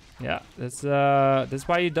 Yeah, that's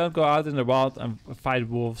why you don't go out in the wild and fight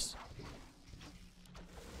wolves.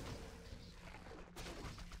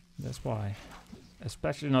 That's why.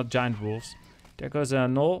 Especially not giant wolves. There goes a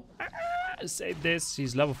Null. Save this.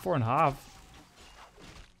 He's level 4.5.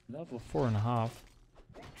 Level 4.5.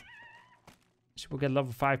 She will get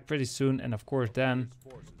level 5 pretty soon, and of course then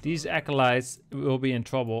these acolytes will be in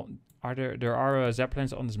trouble. There are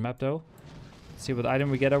zeppelins on this map though. Let's see what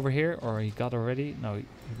item we get over here, or he got already. No, he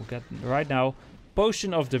will get right now.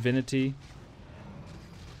 Potion of Divinity.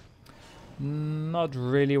 Not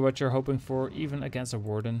really what you're hoping for, even against a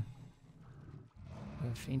warden.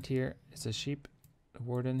 A fiend here. It's a sheep. The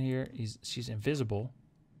warden here. She's invisible.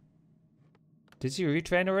 Did she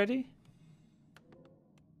retrain already?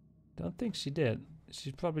 Don't think she did.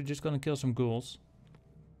 She's probably just gonna kill some ghouls.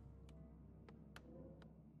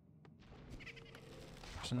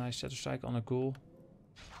 There's a nice shadow strike on a ghoul.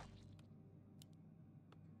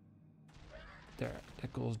 There,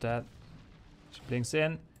 that ghoul's dead. She blinks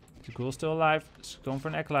in. The ghoul's still alive. She's going for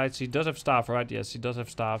an acolyte. She does have staff, right? Yes, she does have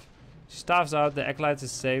staff. She staffs out. The acolyte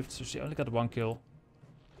is saved, so she only got 1 kill.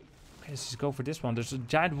 Okay, she's going for this one. There's a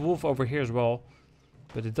giant wolf over here as well.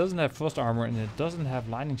 But it doesn't have frost armor and it doesn't have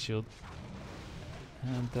lightning shield.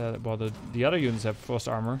 And, well, the other units have frost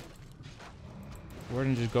armor. We're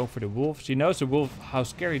gonna just go for the wolf. She knows the wolf, how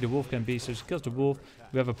scary the wolf can be, so she kills the wolf.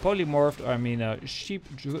 We have a polymorphed, I mean, a sheep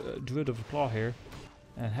druid of a claw here.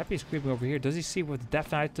 And Happy is creeping over here. Does he see with the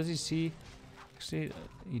Death Knight? Does he see? Actually,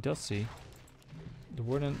 he does see. The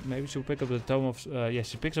warden, maybe she'll pick up the Tome of... yes,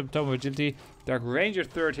 she picks up the Tome of Agility. Dark Ranger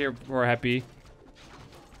 3rd here for Happy.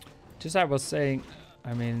 Just as I was saying,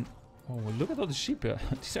 I mean... Oh, look at all the sheep.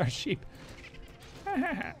 These are sheep.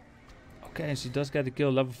 Okay, and she does get a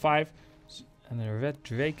kill, level 5. And a red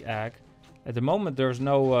Drake egg. At the moment, there's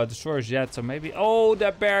no destroyers yet, so maybe... Oh,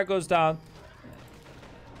 that bear goes down.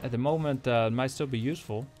 At the moment, it might still be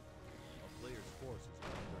useful.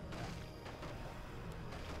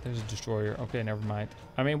 There's a destroyer. Okay, never mind.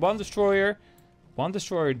 I mean, one destroyer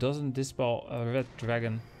doesn't dispel a red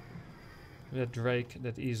drake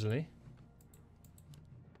that easily.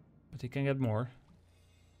 But he can get more.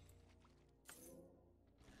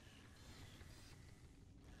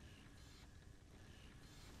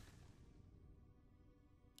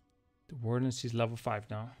 The warden, she's level 5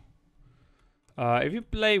 now. If you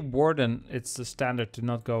play warden, it's the standard to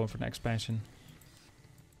not go for an expansion.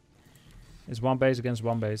 It's 1 base against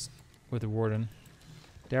 1 base with the warden.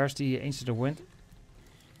 There's the Ancient of Wind.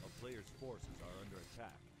 A player's forces are under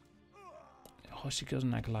attack. Oh, she kills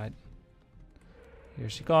an acolyte. Here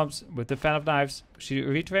she comes with the Fan of Knives. She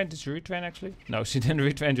retrained. Did she retrain actually? No, she didn't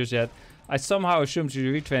retrain just yet. I somehow assumed she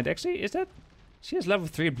retrained. Actually, is that? She has level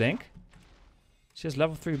 3 blink. She has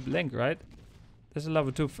level 3 blink, right? There's a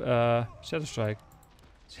level 2 Shadow Strike.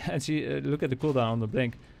 And she look at the cooldown on the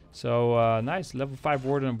blink. So nice, level 5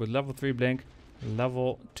 warden with level 3 blink,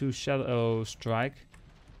 level 2 Shadow Strike.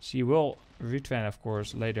 She will retrain, of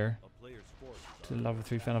course, later to level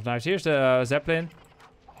 3 Fan of Knives. Here's the Zeppelin.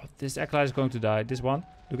 Oh, this acolyte is going to die. This one,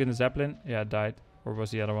 look at the Zeppelin. Yeah, it died. Or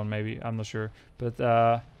was the other one maybe? I'm not sure. But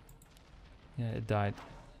yeah, it died.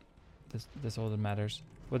 That's all that matters.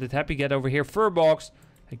 What did Happy get over here? Fur box.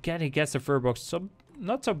 Again, he gets the fur box. Some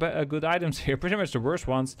not so good items here. Pretty much the worst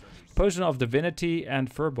ones. Potion of Divinity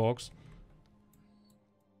and fur box.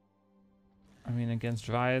 I mean, against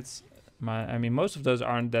dryads. I mean, most of those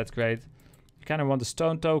aren't that great. You kind of want the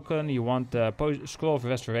stone token. You want the scroll of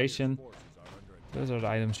restoration. Those are the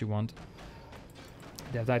items you want.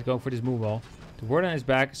 Death Knight going for this move wall. The Warden is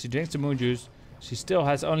back. She drinks the moon juice. She still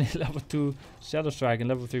has only level 2 Shadow Strike and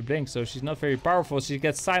level 3 Blink, so she's not very powerful. She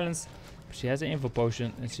gets silenced. She has an info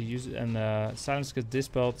potion and she uses silence gets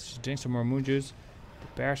dispelled. She drinks some more moon juice. The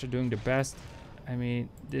bears are doing their best. I mean,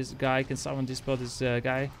 this guy can summon dispel this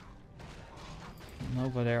guy.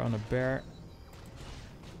 Nova there on a bear.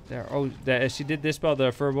 There, oh, there, she did dispel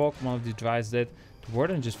the Furbolg. One of the Dryas did. The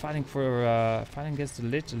Warden just fighting for fighting against the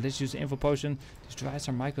Lich. The Lich used the info potion. These Dryas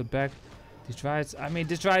are Michael back. These Dryas, I mean,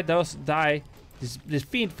 this Dryad does die. This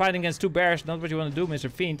Fiend fighting against 2 bears. Not what you want to do,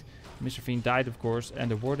 Mr. Fiend. Mr. Fiend died, of course. And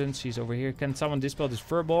the Warden, she's over here. Can someone dispel this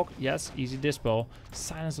Furbolg? Yes, easy dispel.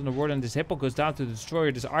 Silence on the Warden. This Hippo goes down to the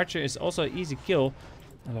Destroyer. This Archer is also an easy kill.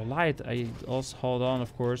 And LawLiet, I also hold on,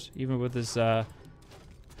 of course. Even with this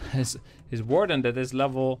his Warden that is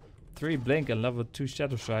level 3 Blink and level 2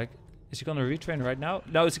 Shadow Strike. Is he gonna retrain right now?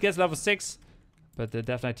 No, he gets level 6. But the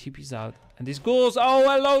Death Knight TP's out. And these ghouls! Oh,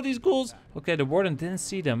 hello, these ghouls! Okay, the Warden didn't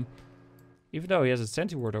see them. Even though he has a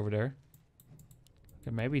Sentry Ward over there.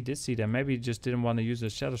 Okay, maybe he did see them. Maybe he just didn't want to use a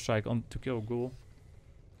Shadow Strike on to kill a ghoul.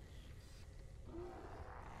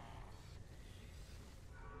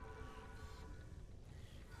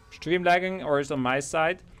 Stream lagging, or is it on my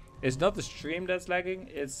side? It's not the stream that's lagging.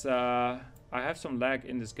 It's I have some lag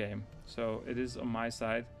in this game, so it is on my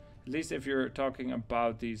side. At least if you're talking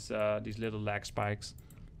about these little lag spikes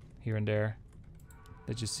here and there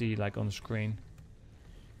that you see like on the screen.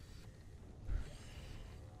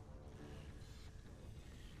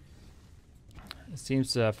 It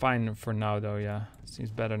seems fine for now, though. Yeah, it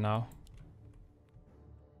seems better now.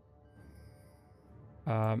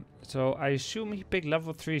 So I assume he picked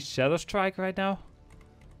level 3 Shadow Strike right now.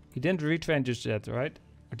 He didn't retrain just yet, right?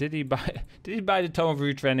 Or did he buy? Did he buy the Tome of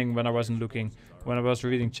Retraining when I wasn't looking? When I was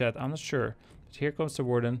reading chat, I'm not sure. But here comes the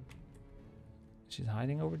Warden. She's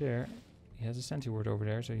hiding over there. He has a Sentry Ward over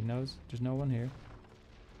there, so he knows there's no one here.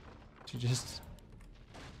 She just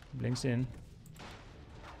blinks in.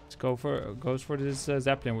 Goes for this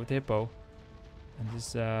Zeppelin with the Hippo. And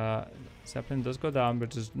this Zeppelin does go down,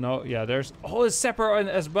 but there's no... Yeah, there's... Oh, a Sapper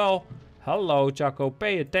as well. Hello, Chaco.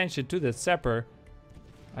 Pay attention to that Sapper.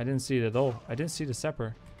 I didn't see it at all. I didn't see the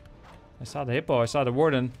Sapper. I saw the Hippo. I saw the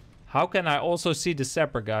Warden. How can I also see the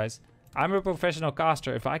Sapper, guys? I'm a professional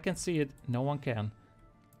caster. If I can see it, no one can.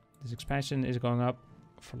 This expansion is going up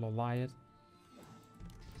for LawLiet.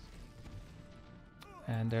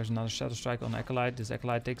 And there's another Shadow Strike on Acolyte. This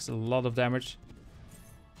Acolyte takes a lot of damage.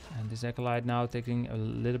 And this Acolyte now taking a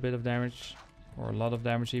little bit of damage. Or a lot of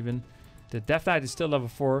damage even. The Death Knight is still level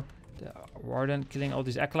 4. The Warden killing all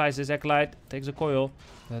these Acolytes. This Acolyte takes a coil.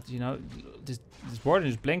 But you know, this Warden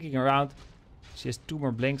is blinking around. She has 2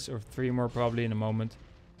 more blinks, or 3 more probably in a moment.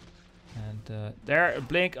 And there, a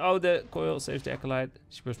blink. Oh, the coil saves the Acolyte.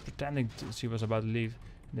 She was pretending she was about to leave.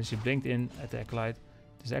 And then she blinked in at the Acolyte.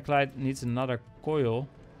 This Acolyte needs another coil.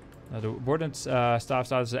 The Warden's staff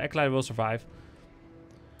starts. The Acolyte will survive.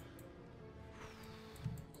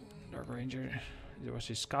 Dark Ranger. Was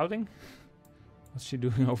she scouting? What's she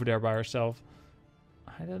doing over there by herself?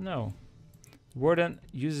 I don't know. Warden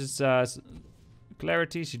uses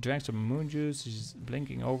clarity. She drank some moon juice. She's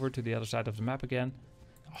blinking over to the other side of the map again.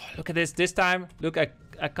 Oh, look at this. This time, look, I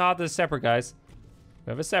caught the Sapper, guys.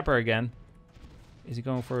 We have a Sapper again. Is he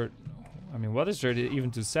going for... I mean, what is there even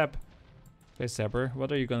to sap? Okay, Sapper,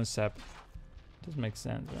 what are you gonna sap? Doesn't make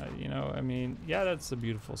sense, right? You know, I mean, yeah, that's a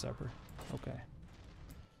beautiful Sapper. Okay.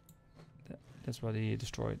 That's what he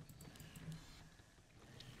destroyed.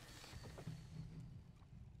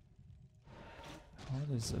 Oh,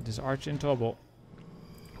 this Archer in trouble.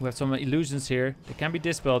 We have some illusions here. They can be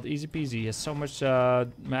dispelled, easy peasy. He has so much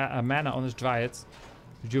mana on his Dryads.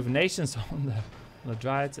 Rejuvenations on the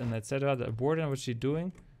Dryads and etc. The Warden, what's she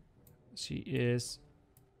doing? She is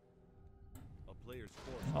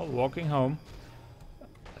walking home.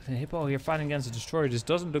 The Hippo here fighting against the Destroyer. This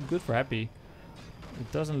doesn't look good for Happy.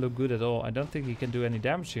 It doesn't look good at all. I don't think he can do any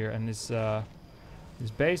damage here. And his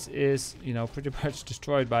base is, you know, pretty much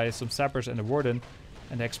destroyed by some Sappers and the Warden.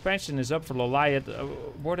 And the expansion is up for LawLiet.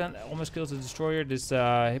 Warden almost kills the Destroyer. This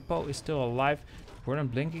Hippo is still alive. Warden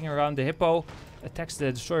blinking around. The Hippo attacks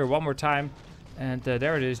the Destroyer one more time. And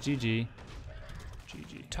there it is. GG.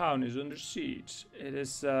 GG. Town is under siege. It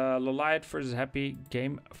is LawLiet versus Happy.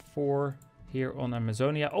 Game 4 here on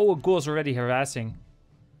Amazonia. Oh, a ghoul is already harassing.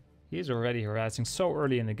 He is already harassing so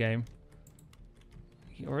early in the game.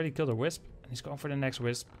 He already killed a Wisp. And he's going for the next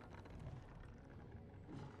Wisp.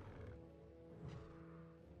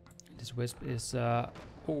 This Wisp is... oh,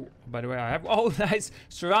 by the way, I have... Oh, nice!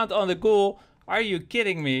 Surround on the ghoul. Are you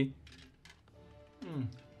kidding me?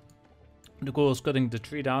 The ghoul is cutting the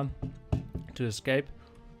tree down to escape.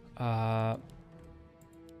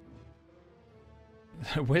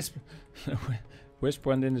 Wisp. Wisp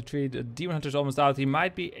went in the tree. The Demon Hunter's almost out. He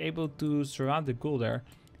might be able to surround the ghoul there.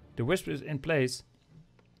 The Wisp is in place.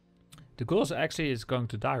 The ghoul actually is going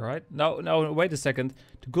to die, right? No, no, wait a second.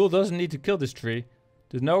 The ghoul doesn't need to kill this tree.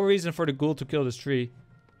 There's no reason for the ghoul to kill this tree.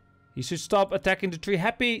 He should stop attacking the tree.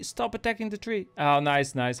 Happy, stop attacking the tree. Oh,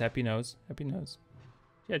 nice, nice. Happy knows. Happy knows.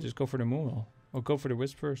 Yeah, just go for the moonwall. Or go for the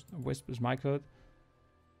Wisp first. Wisp is my code.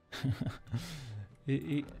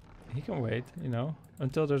 he can wait, you know,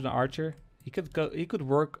 until there's an archer. He could go. He could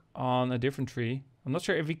work on a different tree. I'm not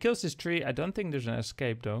sure if he kills this tree. I don't think there's an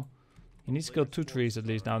escape though. He needs to kill 2 trees at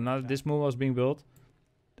least. Now that this moonwall is being built,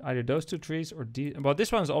 either those 2 trees or well,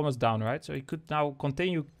 this one's almost down, right? So he could now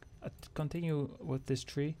continue with this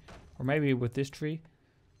tree, or maybe with this tree.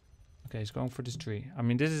 Okay, he's going for this tree. I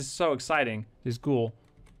mean, this is so exciting. This ghoul.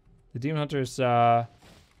 The Demon Hunter is...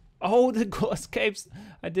 Oh, the ghoul escapes.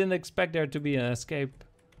 I didn't expect there to be an escape.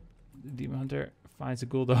 The Demon Hunter finds the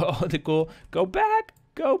ghoul. Oh, the ghoul. Go back.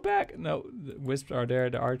 Go back. No, the Wisps are there.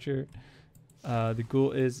 The archer. The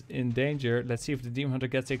ghoul is in danger. Let's see if the Demon Hunter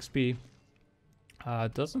gets XP.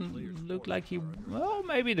 Doesn't look like he... Well,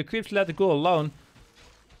 maybe the creeps let the ghoul alone.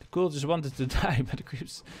 The ghoul just wanted to die, but the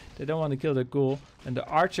creeps... They don't want to kill the ghoul. And the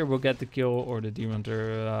archer will get the kill, or the Demon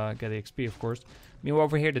Hunter get the XP, of course. Meanwhile,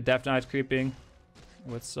 over here, the Death Knight creeping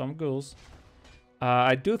with some ghouls.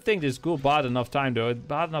 I do think this ghoul bought enough time, though. It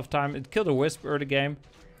bought enough time. It killed a Wisp early game.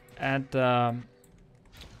 And,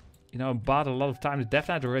 you know, bought a lot of time. The Death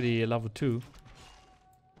Knight already level 2.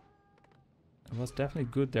 It was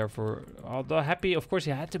definitely good there for... Although happy, of course,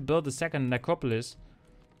 he had to build the second necropolis.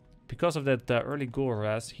 Because of that early ghoul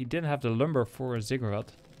harass. He didn't have the lumber for a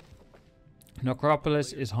ziggurat.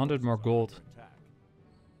 Necropolis is 100 more gold.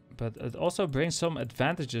 But it also brings some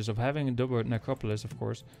advantages of having a double necropolis, of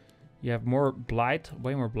course. You have more blight,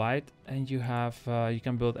 way more blight. And you have, you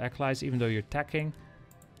can build acolytes even though you're attacking.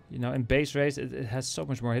 You know, in base race, it has so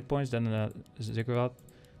much more hit points than a ziggurat.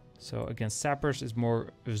 So against sappers, it's more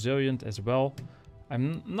resilient as well.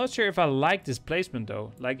 I'm not sure if I like this placement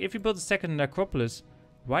though. Like if you build a second necropolis,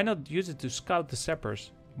 why not use it to scout the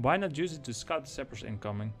sappers? Why not use it to scout the sappers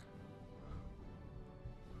incoming?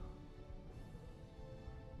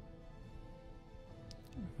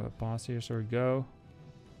 Pause here, so we go.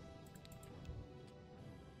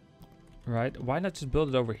 Right, why not just build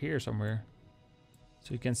it over here somewhere?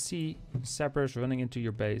 So you can see sappers running into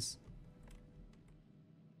your base.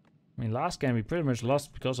 I mean, last game we pretty much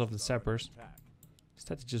lost because of the sappers.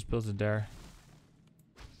 Instead he just built it there.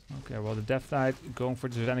 Okay, well the Death Knight going for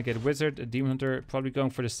the Renegade Wizard. A Demon Hunter probably going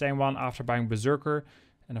for the same one after buying Berserker.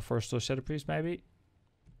 And a Forestall Shadow Priest maybe?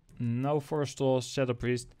 No Forestall Shadow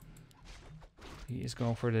Priest. He is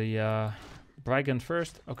going for the Brigand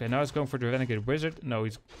first. Okay, now he's going for the Renegade Wizard. No,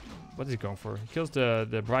 he's... What is he going for? He kills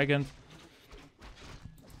the Brigand.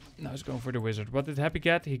 Now he's going for the Wizard. What did Happy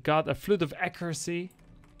get? He got a Flute of Accuracy.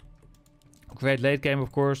 Great late game,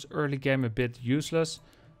 of course. Early game a bit useless.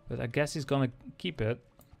 But I guess he's gonna keep it.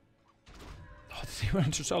 Oh, the Demon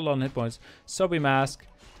Hunter so low on hit points. Sobi Mask.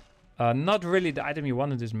 Not really the item you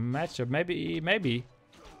want in this matchup. Maybe.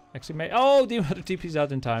 Actually, oh, Demon Hunter TP's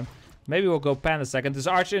out in time. Maybe we'll go pan a second. This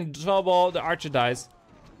archer in trouble. The archer dies.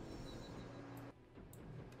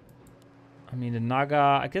 I mean, the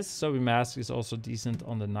Naga. I guess Sobi Mask is also decent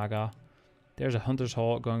on the Naga. There's a Hunter's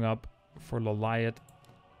Hall going up for LawLiet.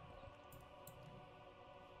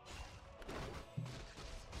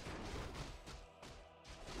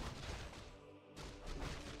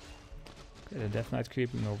 Okay, the Death Knight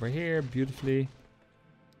creeping over here beautifully.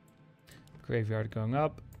 Graveyard going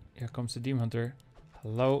up. Here comes the Demon Hunter.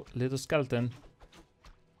 Hello, little skeleton.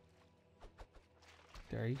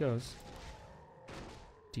 There he goes.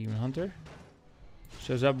 Demon Hunter.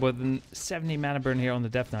 Shows up with a 70 mana burn here on the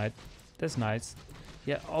Death Knight. That's nice.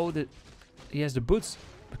 Yeah, oh, he has the boots.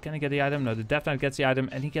 But can he get the item? No, the Death Knight gets the item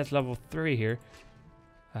and he gets level 3 here.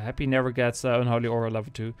 Happy never gets Unholy Aura level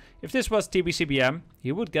 2. If this was TBCBM,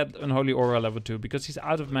 he would get Unholy Aura level 2 because he's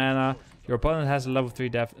out of mana. Your opponent has a level 3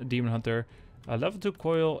 Demon Hunter. Level 2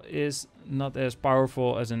 Coil is not as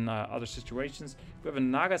powerful as in other situations. We have a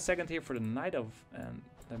Naga second here for the Night Elf. And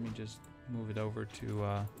let me just move it over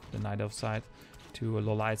to the Night Elf side. To a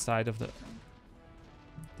LawLiet side of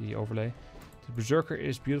the overlay. The Berserker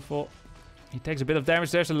is beautiful. He takes a bit of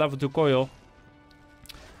damage. There's a level 2 Coil.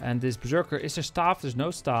 And this Berserker, is there staff? There's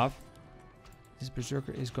no staff. This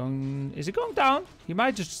Berserker is going... Is he going down? He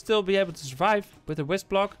might just still be able to survive with the Wisp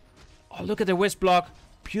block. Oh, look at the Wisp block.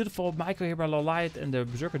 Beautiful micro here by LawLiet. And the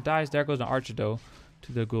Berserker dies. There goes an Archer, though,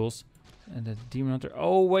 to the ghouls. And the Demon Hunter...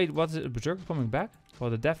 Oh, wait. What is it? Berserker coming back? Well,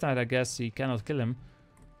 the Death Knight, I guess he cannot kill him.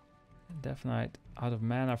 Death Knight out of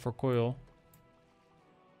mana for coil.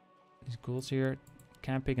 These ghouls here,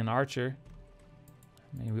 camping an archer.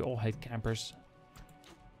 I mean, we all hate campers.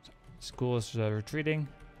 So this ghoul is retreating.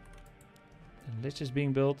 The lich is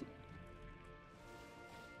being built.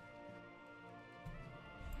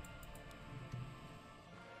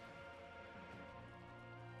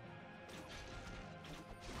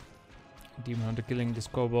 Demon Hunter killing this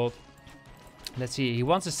kobold. Let's see, he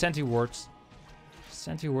wants a Sentry Wards.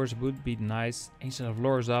 Sentry Wards would be nice. Ancient of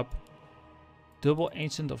Lore is up. Double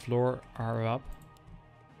Ancient of Lore are up.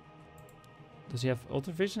 Does he have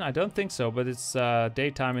Ultra Vision? I don't think so, but it's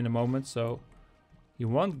daytime in the moment, so you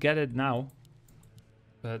won't get it now.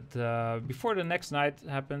 But before the next night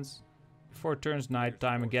happens, before it turns night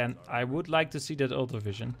time again, I would like to see that Ultra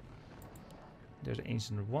Vision. There's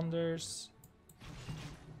Ancient Wonders.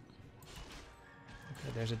 Okay,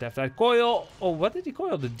 there's a Death Knight coil. Oh, what did he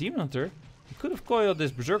coil? The Demon Hunter? He could have coiled this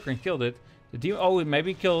Berserker and killed it. The demon. Oh,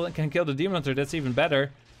 maybe can kill the Demon Hunter. That's even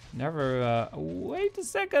better. Never. Wait a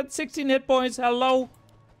second. 16 hit points. Hello.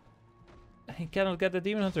 He cannot get the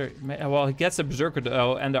Demon Hunter. Well, he gets the Berserker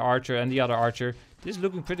though, and the Archer and the other Archer. This is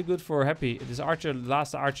looking pretty good for Happy. This Archer,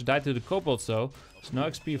 last Archer died to the Kobold, so there's no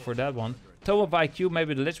XP for that one. Tome of IQ.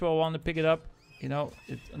 Maybe the Lich will want to pick it up. You know,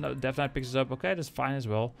 no, Death Knight picks it up. Okay, that's fine as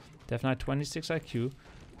well. Death Knight 26 IQ.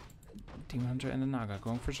 Demon Hunter and the Naga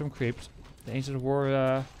going for some creeps. The Ancient of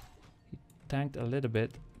War he tanked a little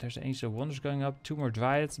bit. There's the Ancient of Wonders going up. 2 more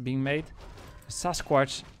Dryads being made. The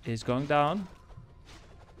Sasquatch is going down.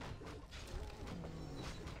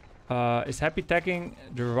 Is Happy attacking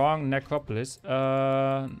the wrong necropolis?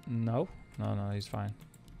 No, he's fine.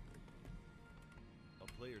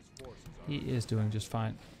 He is doing just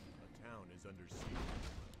fine.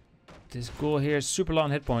 This ghoul here is super low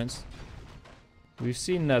on hit points. We've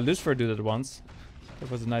seen Lucifer do that once.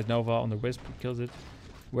 That was a nice Nova on the Wisp, he kills it.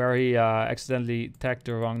 Where he accidentally attacked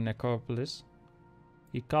the wrong necropolis.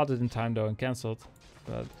 He caught it in time though and cancelled.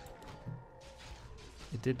 But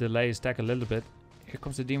it did delay his attack a little bit. Here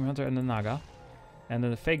comes the Demon Hunter and the Naga. And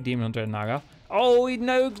then the fake Demon Hunter and Naga. Oh, he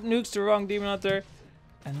nukes the wrong Demon Hunter.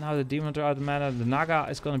 And now the Demon Hunter out of mana. The Naga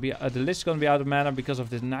is gonna be, the Lich is gonna be out of mana because of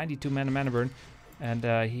this 92 mana burn.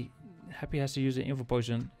 And Happy has to use an Info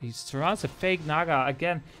Potion. He surrounds a fake Naga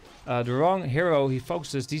again. The wrong hero he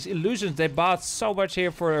focuses. These illusions, they bought so much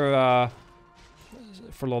here for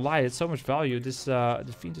LawLiet, so much value. This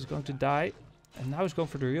the Fiend is going to die. And now he's going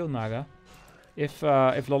for the real Naga. If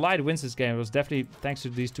LawLiet wins this game, it was definitely thanks to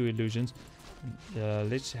these 2 illusions. The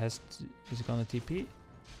Lich is gonna TP.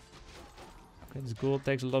 Okay, this ghoul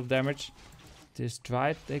takes a lot of damage. This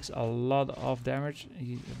Dryad takes a lot of damage,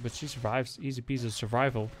 but she survives. Easy piece of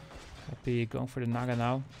survival. Happy going for the Naga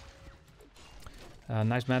now.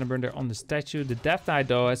 Nice mana burn there on the statue. The Death Knight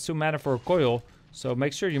though has 2 mana for a coil. So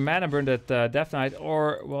make sure you mana burn that Death Knight,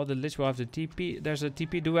 or well, the Lich will have the TP. There's a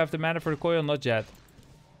TP. Do we have the mana for the coil? Not yet.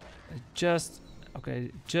 Just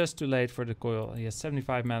too late for the coil. He has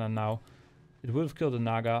 75 mana now. It would have killed the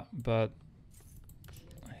Naga, but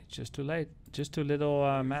just too late. Just too little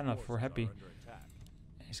mana for Happy.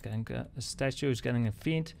 He's getting a statue. He's getting a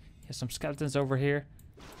Fiend. He has some skeletons over here.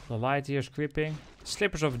 The light here is creeping.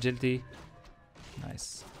 Slippers of Agility.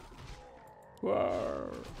 Nice.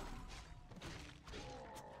 Whoa.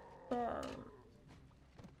 Whoa.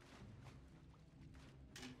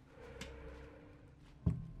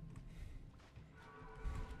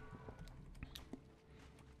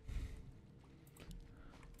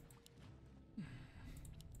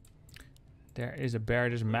 There is a bear.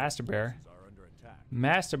 There's a Master Bear.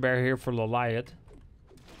 Master Bear here for LawLiet.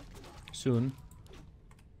 Soon.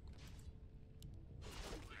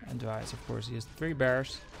 And Dryas, of course. He has 3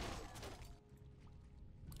 bears.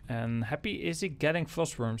 And Happy, is he getting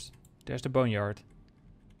Frostworms? There's the Boneyard.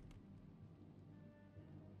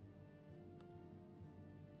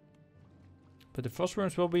 But the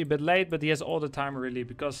Frostworms will be a bit late, but he has all the time really,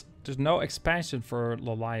 because there's no expansion for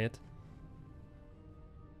LawLiet.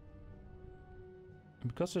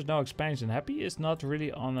 Because there's no expansion, Happy is not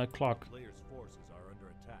really on a clock.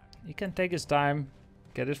 He can take his time,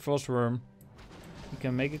 get his Frostworm. He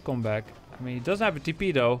can make a comeback. I mean, he doesn't have a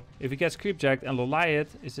TP though. If he gets creepjacked, and LawLiet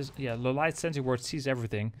is just, yeah, LawLiet Sentry Ward sees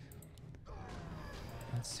everything.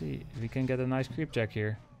 Let's see if we can get a nice creepjack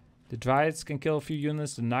here. The Dryads can kill a few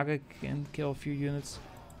units. The Naga can kill a few units.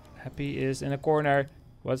 Happy is in a corner.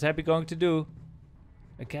 What's Happy going to do?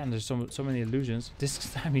 Again, there's so many illusions. This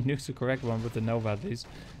time he nukes the correct one with the Nova at least.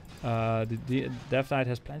 The Death Knight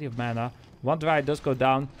has plenty of mana. One Dryad does go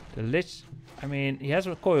down. The Lich, I mean, he has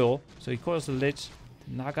a coil, so he coils the Lich.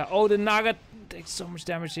 The Naga, oh, the Naga takes so much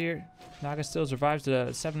damage here. Naga still survives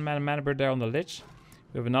the 7 mana burn there on the Lich.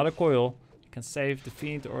 We have another coil. You can save the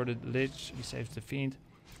Fiend or the Lich. He saves the Fiend.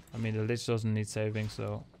 I mean, the Lich doesn't need saving,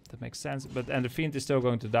 so that makes sense. And the Fiend is still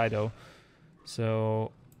going to die, though.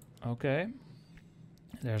 So, okay.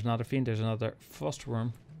 There's another Fiend. There's another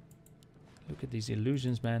Frostworm. Look at these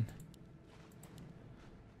illusions, man.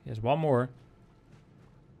 He has one more.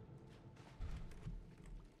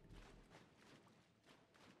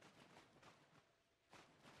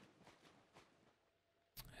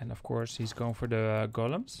 And of course, he's going for the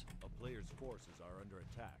golems. A player's forces are under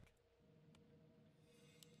attack.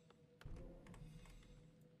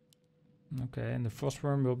 Okay, and the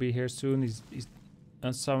Frostworm will be here soon. He's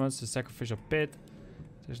unsummons the Sacrificial Pit.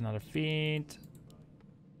 There's another Fiend.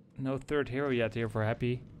 No third hero yet here for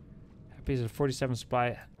Happy. Happy is at 47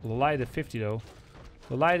 supply. LawLiet at 50 though.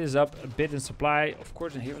 LawLiet is up a bit in supply. Of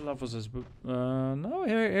course, in hero levels is no,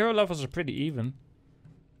 hero levels are pretty even.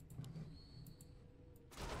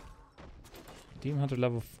 Demon Hunter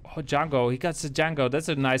level. Oh, Django. He got the Django. That's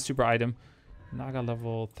a nice super item. Naga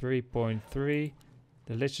level 3.3.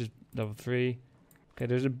 The Lich is level 3. Okay,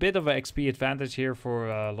 there's a bit of an XP advantage here for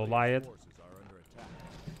LawLiet.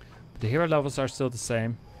 The hero levels are still the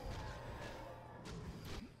same.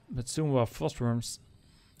 But soon we'll have Frostworms.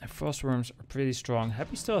 And Frostworms are pretty strong.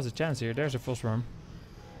 Happy still has a chance here. There's a Frostworm.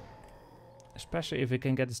 Especially if he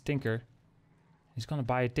can get his Tinker. He's gonna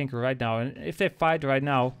buy a Tinker right now. And if they fight right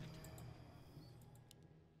now,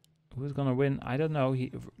 who's gonna win? I don't know.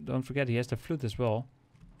 Don't forget he has the flute as well.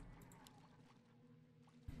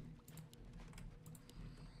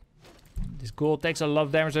 This ghoul takes a lot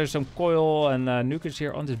of damage. There's some coil and nukers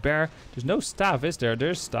here on this bear. There's no staff, is there?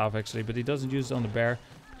 There's staff actually, but he doesn't use it on the bear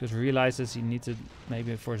because he realizes he needs it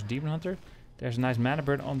maybe for his Demon Hunter. There's a nice mana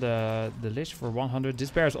burn on the Lich for 100. This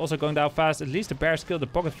bear is also going down fast. At least the bear killed the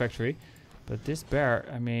Pocket Factory. But this bear,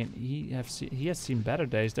 I mean, he has seen better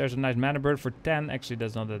days. There's a nice mana burn for 10. Actually,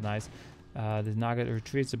 that's not that nice. This Naga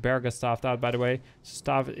retreats. The bear got staffed out, by the way. So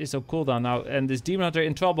staff is on cooldown now. And this Demon Hunter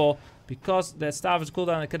in trouble because that staff is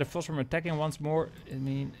cooldown. I get a Frostworm attacking once more. I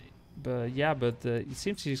mean, but yeah, but it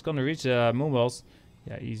seems he's going to reach Moonwells.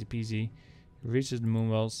 Yeah, easy peasy. He reaches the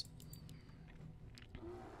Moonwells.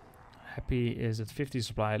 Happy is at 50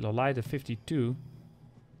 supply. LawLiet at 52.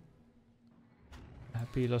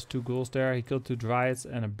 Happy lost 2 ghouls there. He killed 2 dryads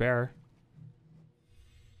and a bear.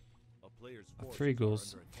 3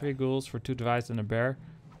 ghouls. 3 ghouls for 2 dryads and a bear.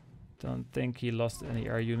 Don't think he lost any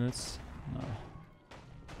air units. No.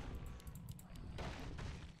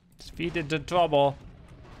 Defeated the trouble.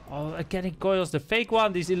 Oh, getting coils. The fake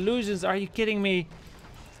one. These illusions. Are you kidding me?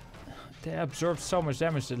 They absorb so much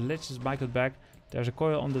damage. The Lich is Michael back. There's a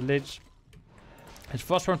coil on the Lich. His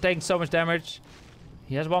Frostworm taking so much damage.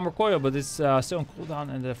 He has one more coil, but it's still on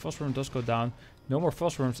cooldown, and the Frostworm does go down. No more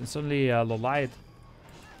Frostworms, and suddenly LawLiet,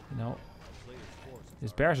 you know,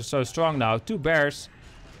 his bears are so strong now. 2 bears.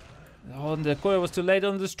 Oh, and the coil was too late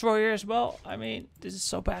on the Destroyer as well. I mean, this is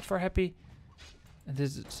so bad for Happy. And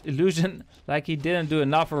this illusion, like he didn't do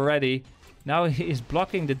enough already. Now he is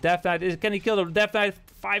blocking the Death Knight. Can he kill the Death Knight?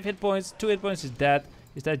 5 hit points, 2 hit points is dead.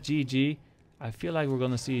 Is that GG? I feel like we're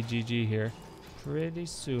gonna see a GG here pretty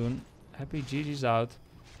soon. Happy GG's out.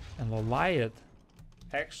 And LawLiet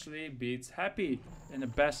actually beats Happy in a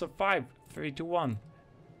best of 5. 3-1.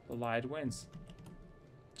 LawLiet wins.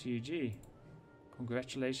 GG.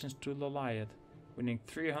 Congratulations to LawLiet. Winning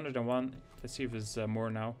 301. Let's see if it's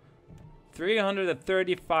more now.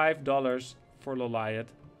 $335 for LawLiet.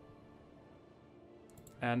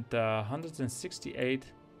 And 168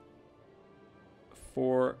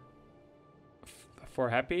 for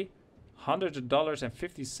Happy.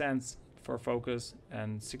 $100.50 for Focus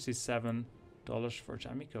and $67 for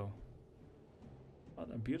Jamiko. What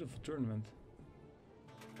a beautiful tournament.